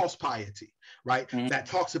 or a false piety, right? That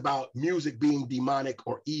talks about music being demonic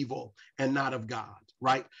or evil and not of God,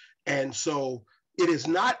 right? And so it is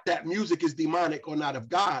not that music is demonic or not of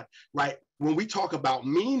God, right? When we talk about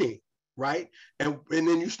meaning, right? And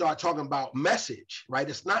then you start talking about message, right?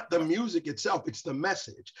 It's not the music itself, it's the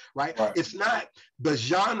message, right? It's not the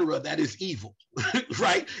genre that is evil,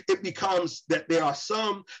 right? It becomes that there are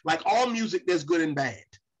some, like all music, there's good and bad.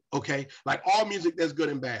 Okay, like all music, there's good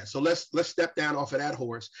and bad. So let's step down off of that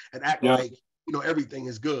horse and act like everything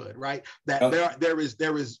is good, right? That there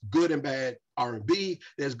is good and bad R&B,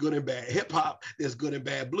 there's good and bad hip hop, there's good and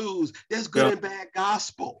bad blues, there's good and bad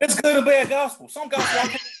gospel. It's good and bad gospel. Some gospel I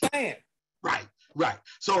can't stand. Right.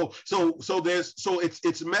 So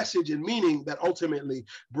it's message and meaning that ultimately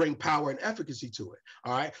bring power and efficacy to it.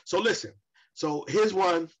 All right. So listen. So here's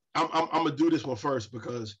one. I'm gonna do this one first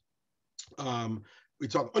because we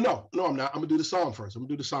talk. Oh no, I'm not. I'm gonna do the Psalm first.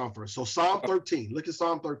 So Psalm 13. Look at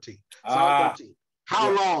Psalm 13. Psalm 13.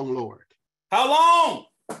 How long, Lord? How long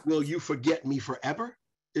will you forget me forever?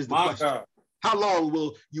 Is the question. God. How long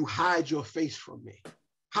will you hide your face from me?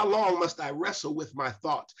 How long must I wrestle with my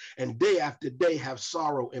thoughts and day after day have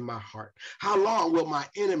sorrow in my heart? How long will my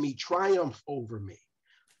enemy triumph over me?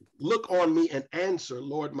 Look on me and answer,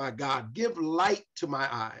 Lord my God. Give light to my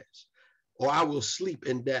eyes, or I will sleep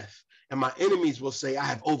in death. And my enemies will say, I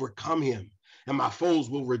have overcome him, and my foes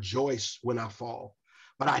will rejoice when I fall.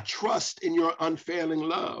 But I trust in your unfailing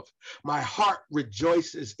love. My heart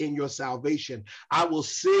rejoices in your salvation. I will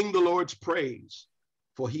sing the Lord's praise,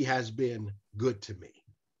 for he has been good to me.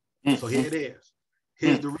 So here it is.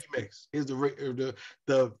 Here's the remix. Here's the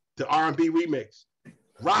R&B remix.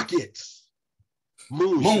 Rockets,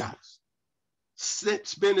 moonshots,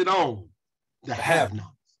 spend it on the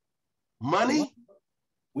have-nots. Money,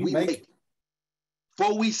 we make it.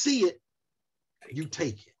 Before we see it, you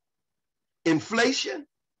take it. Inflation,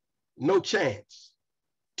 no chance.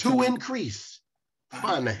 To increase,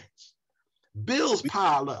 finance. Bills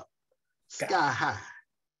pile up, sky high.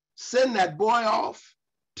 Send that boy off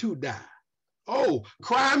to die. Oh,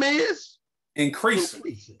 crime is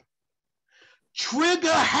increasing.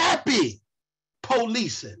 Trigger happy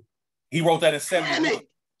policing. He wrote that in 71. Panic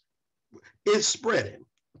is spreading.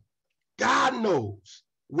 God knows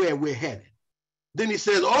where we're headed. Then he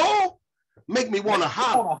says, oh, make me want to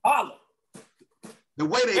holler. The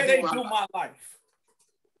way they do my life.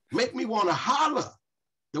 Make me want to holler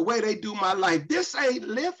the way they do my life. This ain't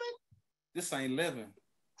living. This ain't living.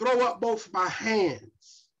 Throw up both my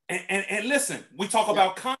hands. And listen, we talk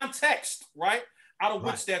about context, right? Out of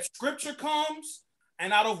which that scripture comes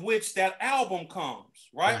and out of which that album comes,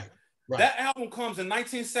 right? That album comes in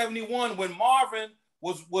 1971 when Marvin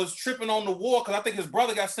was tripping on the war because I think his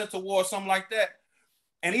brother got sent to war or something like that.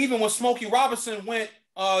 And even when Smokey Robinson went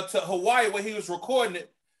to Hawaii where he was recording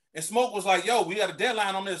it, and Smoke was like, yo, we got a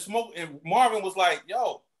deadline on this. Smoke and Marvin was like,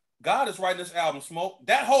 yo, God is writing this album, Smoke.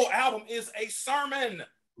 That whole album is a sermon.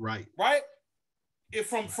 Right? It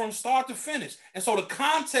from start to finish. And so the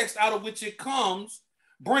context out of which it comes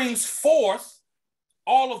brings forth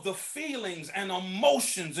all of the feelings and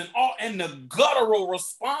emotions and the guttural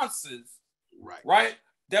responses, right?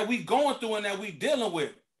 That we going through and that we dealing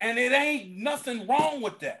with. And it ain't nothing wrong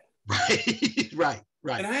with that. Right.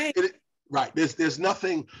 There's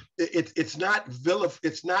nothing. It's not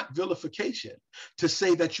vilification to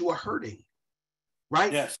say that you are hurting.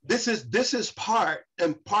 Right. Yes. This is part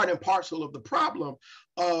and parcel of the problem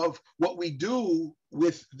of what we do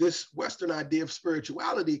with this Western idea of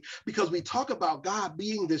spirituality, because we talk about God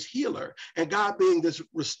being this healer and God being this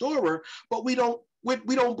restorer, but we don't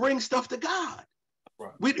bring stuff to God.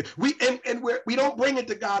 Right. We don't bring it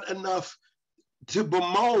to God enough to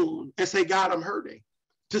bemoan and say, God, I'm hurting.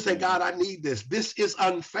 To say, God, I need this. This is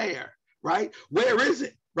unfair. Right? Where is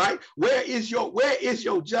it? Right? Where is your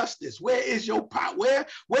justice? Where is your power?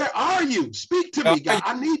 Where are you? Speak to me, God.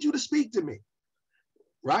 I need you to speak to me.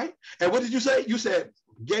 Right? And what did you say? You said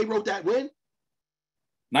Gay wrote that when?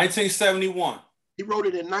 1971. He wrote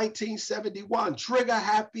it in 1971. Trigger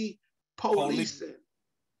happy policing.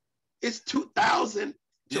 It's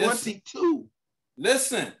 2022.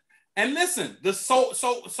 Listen.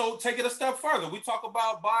 So take it a step further. We talk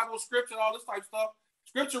about Bible, scripture, all this type of stuff.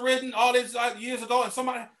 Scripture written all these years ago, and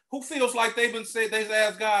somebody who feels like they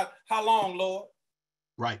asked God, how long, Lord?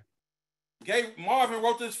 Right. Marvin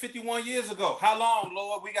wrote this 51 years ago. How long,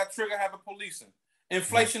 Lord? We got trigger happy policing.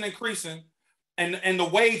 Inflation increasing, and the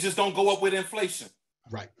wages don't go up with inflation.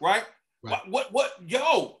 Right.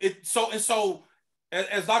 So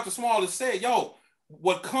as Dr. Small has said,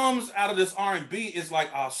 what comes out of this R&B is like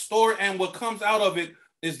our story, and what comes out of it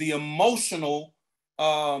is the emotional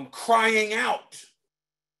crying out.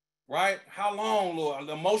 Right? How long, Lord?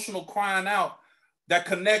 The emotional crying out that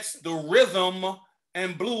connects the rhythm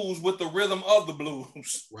and blues with the rhythm of the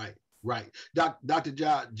blues. Right. Dr.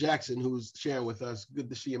 John Jackson, who's sharing with us, good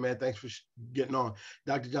to see you, man. Thanks for getting on.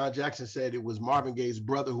 Dr. John Jackson said it was Marvin Gaye's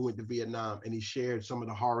brother who went to Vietnam, and he shared some of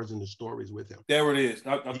the horrors and the stories with him. There it is.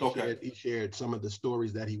 He shared some of the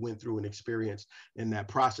stories that he went through and experienced in that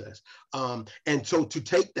process. And so to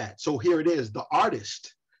take that, so here it is, the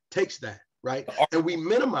artist takes that, right? And we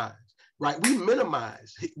minimize,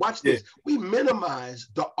 watch this, we minimize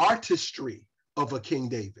the artistry of a King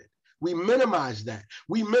David. We minimize that.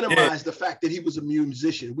 We minimize the fact that he was a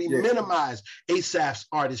musician. We minimize Asaph's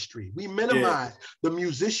artistry. We minimize the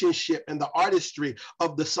musicianship and the artistry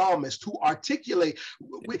of the psalmist who articulate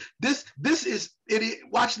this is it.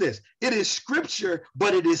 Watch this. It is scripture,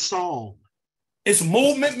 but it is song. It's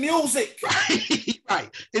movement music. Right.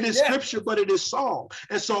 It is scripture, but it is song.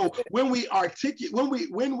 And so when we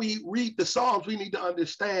when we read the Psalms, we need to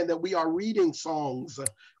understand that we are reading songs. songs.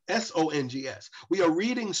 We are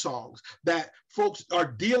reading songs that folks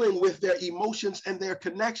are dealing with their emotions and their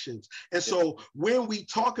connections. And so when we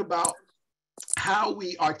talk about how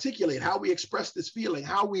we articulate, how we express this feeling,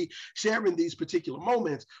 how we share in these particular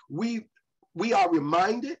moments, we are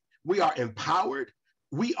reminded, we are empowered,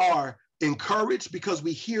 we are encouraged because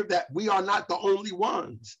we hear that we are not the only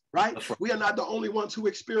ones, right? We are not the only ones who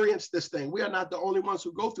experience this thing. We are not the only ones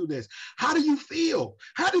who go through this. How do you feel?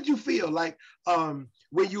 How did you feel like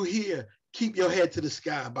when you hear "Keep Your Head to the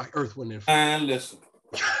Sky" by Earth, Wind, and Fire? And listen.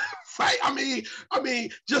 Right. I mean,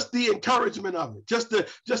 just the encouragement of it, just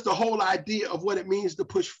the whole idea of what it means to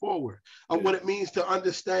push forward, of what it means to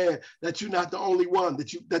understand that you're not the only one,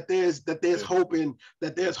 that there's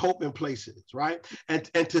hope in places, right?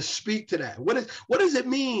 And to speak to that. What does it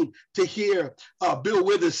mean to hear Bill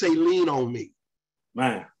Withers say, "Lean on me"?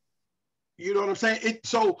 Man. You know what I'm saying?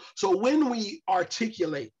 So when we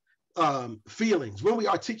articulate feelings, when we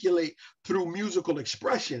articulate through musical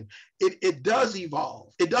expression, it does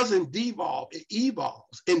evolve. It doesn't devolve, it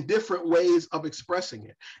evolves in different ways of expressing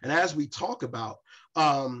it. And as we talk about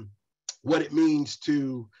what it means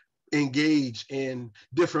to engage in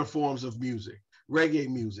different forms of music, reggae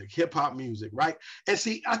music, hip hop music, right? And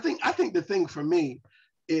see, I think the thing for me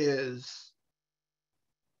is,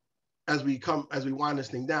 as we wind this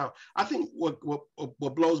thing down, I think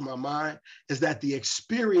what blows my mind is that the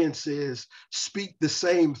experiences speak the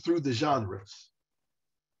same through the genres.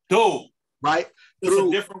 Dude, right? It's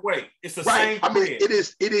a different way. It's the same. I mean, it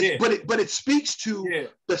is, yeah. but it speaks to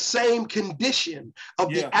the same condition of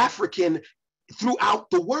the African throughout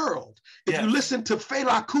the world. If you listen to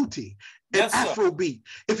Fela Kuti and Afrobeat,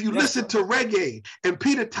 if you listen to reggae and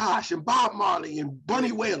Peter Tosh and Bob Marley and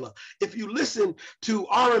Bunny Wailer, if you listen to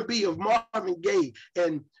R&B of Marvin Gaye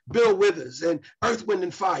and Bill Withers and Earth, Wind,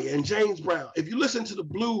 and Fire and James Brown, if you listen to the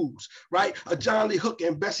blues, right, John Lee Hooker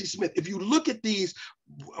and Bessie Smith, if you look at these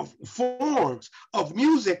forms of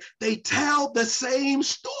music, they tell the same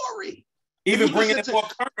story. Even bringing it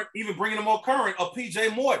more current, a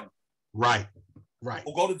PJ Morton. Right.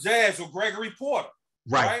 Or go to jazz or Gregory Porter.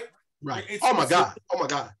 Right. Oh my God,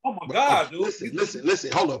 dude.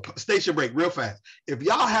 Listen. Hold up. Station break real fast. If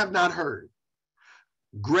y'all have not heard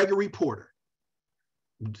Gregory Porter,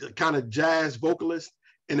 kind of jazz vocalist,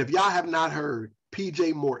 and if y'all have not heard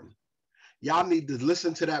PJ Morton, y'all need to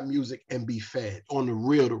listen to that music and be fed on the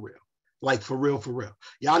real to real. Like for real.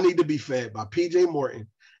 Y'all need to be fed by PJ Morton,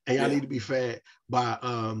 and y'all need to be fed by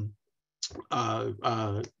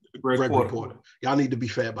Gregory Porter. Y'all need to be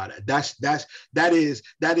fed by that.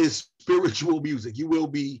 That is spiritual music. You will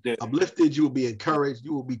be uplifted. You will be encouraged.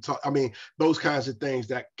 You will be taught. I mean, those kinds of things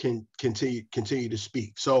that can continue to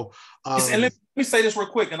speak. So, and let me say this real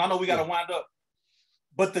quick, and I know we got to wind up.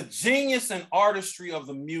 But the genius and artistry of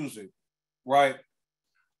the music, right,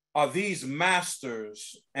 are these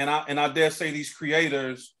masters, and I dare say these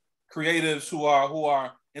creatives who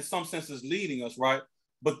are in some senses leading us, right?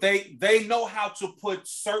 But they know how to put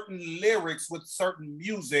certain lyrics with certain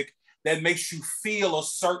music that makes you feel a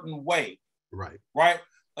certain way. Right.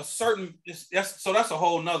 That's a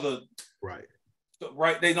whole nother. Right.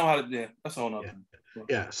 They know how to, that's a whole nother.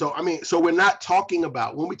 Yeah. So, I mean, we're not talking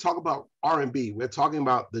about, when we talk about R&B, we're talking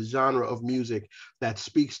about the genre of music that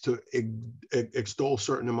speaks to extol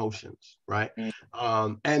certain emotions. Right.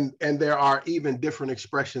 And there are even different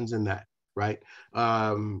expressions in that. Right.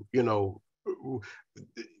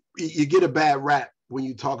 You get a bad rap when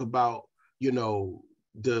you talk about,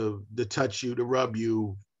 the touch you, the rub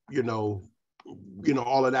you,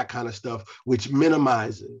 all of that kind of stuff, which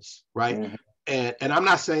minimizes, right? Mm-hmm. And I'm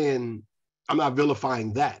not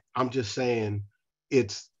vilifying that. I'm just saying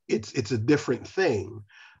it's a different thing.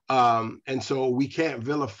 And so we can't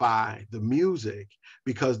vilify the music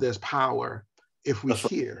because there's power if we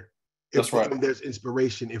hear. There's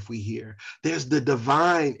inspiration if we hear. There's the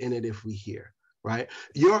divine in it if we hear, right?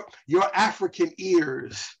 Your African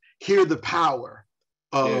ears hear the power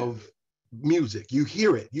of music. You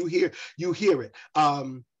hear it. You hear it.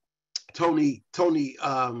 Tony,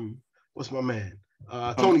 what's my man?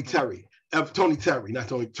 Tony Terry. Tony Terry, not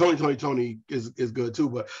Tony. Tony is good too,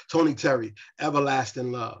 but Tony Terry,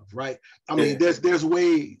 Everlasting Love, right? I mean, there's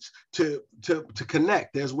ways to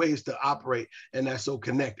connect. There's ways to operate, and that's so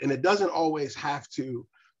connect. And it doesn't always have to,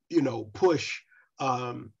 push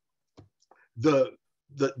the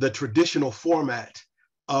traditional format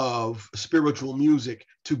of spiritual music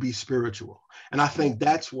to be spiritual. And I think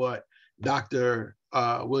that's what Dr.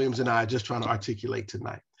 Williams and I are just trying to articulate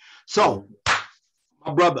tonight. So,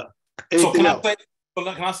 my brother. So can I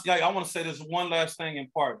say? I want to say this one last thing in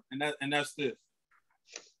part, and that's this.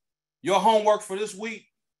 Your homework for this week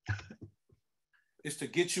is to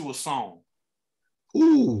get you a song.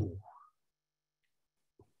 Ooh.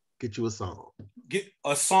 Get you a song. Get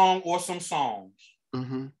a song or some songs.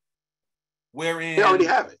 Mm-hmm. wherein they already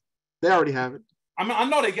have it. They already have it. I mean, I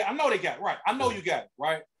know they got it, right. I know you got it,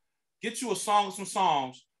 right? Get you some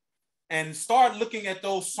songs, and start looking at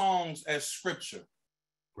those songs as scripture.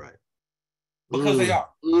 Right. Because they are.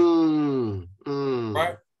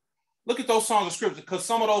 Right? Look at those songs of scripture, because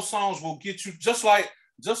some of those songs will get you just like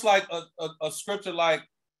a scripture like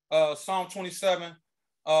Psalm 27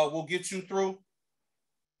 will get you through.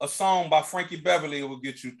 A song by Frankie Beverly will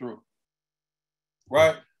get you through.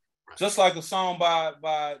 Right? Just like a song by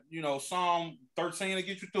Psalm 13 to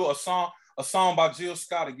get you through, a song by Jill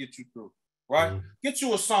Scott to get you through, right? Get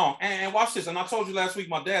you a song. And watch this. And I told you last week,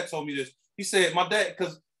 my dad told me this. He said, my dad,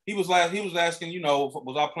 because he was asking,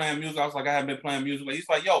 was I playing music? I was like, I haven't been playing music. He's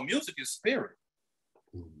like, yo, music is spirit.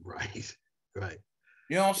 Right.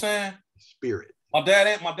 You know what I'm saying? Spirit. My dad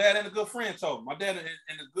and a good friend told me. My dad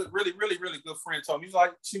and a good, really, really, really good friend told me.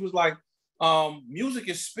 She was like, music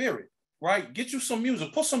is spirit. Right? Get you some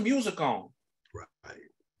music. Put some music on. Right.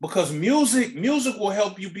 Because music will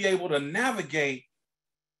help you be able to navigate.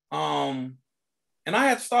 And I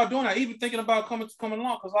had to start doing that, even thinking about coming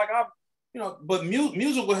along. Because but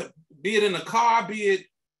music will, be it in the car, be it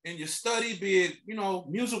in your study, be it,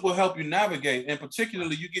 music will help you navigate. And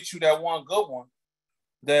particularly you get you that one good one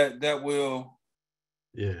that will.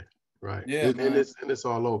 Yeah, right. Yeah. And it's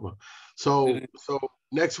all over. So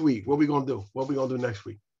next week, what we gonna do? What we gonna do next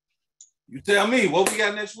week? You tell me what we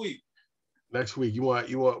got next week. Next week, you want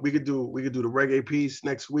we could do the reggae piece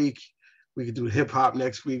next week. We could do hip hop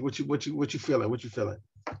next week. What you feeling? What you feeling?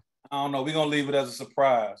 I don't know. We're gonna leave it as a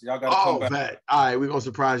surprise. Y'all gotta come back. Bet. All right, we're gonna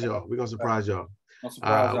surprise y'all. We're gonna surprise y'all. We're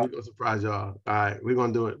gonna surprise y'all. All right, we're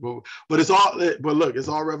gonna do it. But look, it's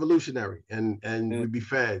all revolutionary and we be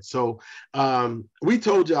fed. So we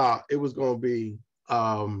told y'all it was gonna be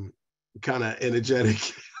kind of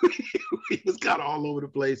energetic. We was kind of all over the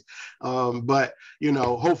place. But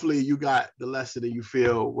hopefully you got the lesson and you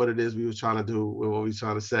feel what it is we was trying to do, what we was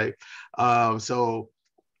trying to say. So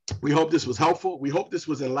we hope this was helpful. We hope this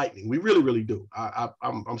was enlightening. We really, really do.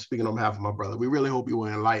 I'm speaking on behalf of my brother. We really hope you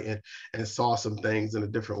were enlightened and saw some things in a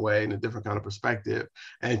different way, in a different kind of perspective,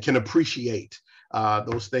 and can appreciate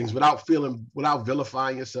those things without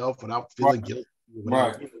vilifying yourself, without feeling guilty,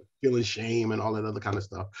 without feeling shame and all that other kind of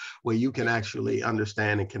stuff, where you can actually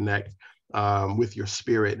understand and connect with your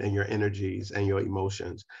spirit and your energies and your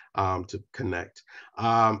emotions to connect.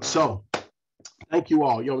 So thank you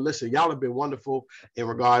all. Listen, y'all have been wonderful in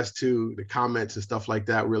regards to the comments and stuff like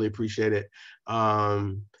that. Really appreciate it.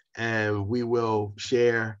 And we will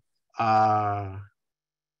share.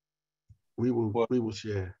 We will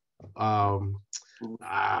share.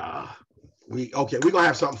 We're gonna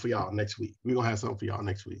have something for y'all next week. We're gonna have something for y'all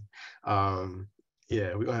next week. We're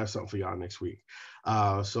gonna have something for y'all next week.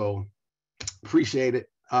 So appreciate it.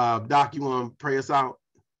 Doc, you want to pray us out?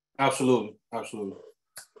 Absolutely.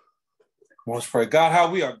 Let's pray. God,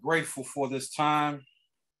 how we are grateful for this time.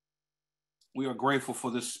 We are grateful for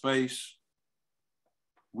this space.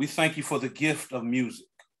 We thank you for the gift of music.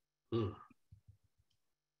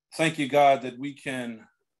 Thank you, God, that we can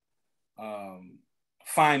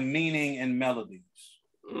find meaning in melodies.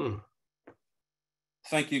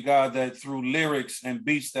 Thank you, God, that through lyrics and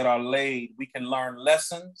beats that are laid, we can learn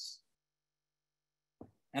lessons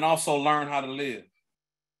and also learn how to live.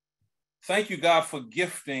 Thank you, God, for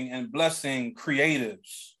gifting and blessing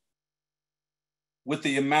creatives with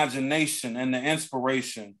the imagination and the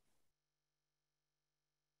inspiration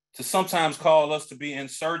to sometimes call us to be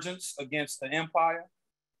insurgents against the empire,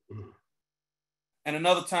 and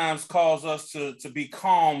another times cause us to be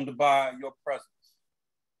calmed by your presence.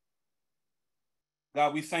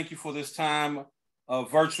 God, we thank you for this time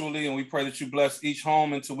virtually, and we pray that you bless each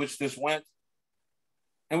home into which this went.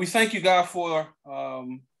 And we thank you, God, for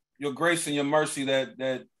your grace and your mercy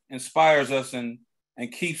that inspires us and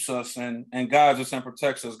keeps us and guides us and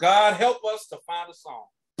protects us. God, help us to find a song.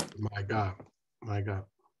 My God.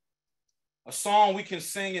 A song we can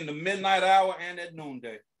sing in the midnight hour and at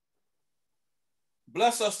noonday.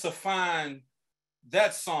 Bless us to find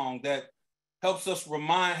that song that helps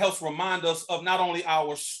remind us of not only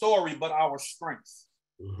our story, but our strength.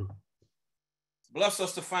 Bless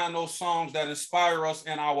us to find those songs that inspire us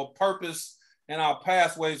in our purpose and our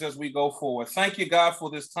pathways as we go forward. Thank you, God, for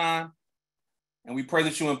this time. And we pray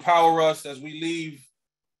that you empower us as we leave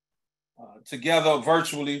together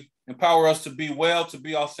virtually. Empower us to be well, to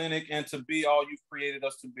be authentic, and to be all you've created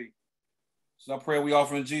us to be. So I pray we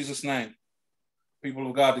offer in Jesus' name. People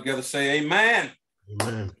of God together say amen.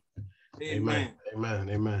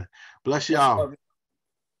 Amen. Bless y'all.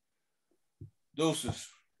 Deuces.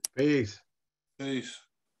 Peace.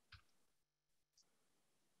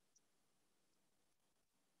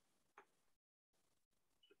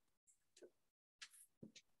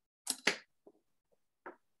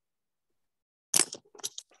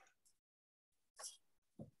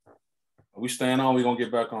 we staying on? We gonna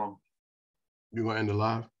get back on. You gonna end the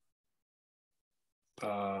live?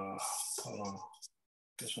 Hold on.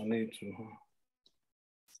 Guess I need to, huh?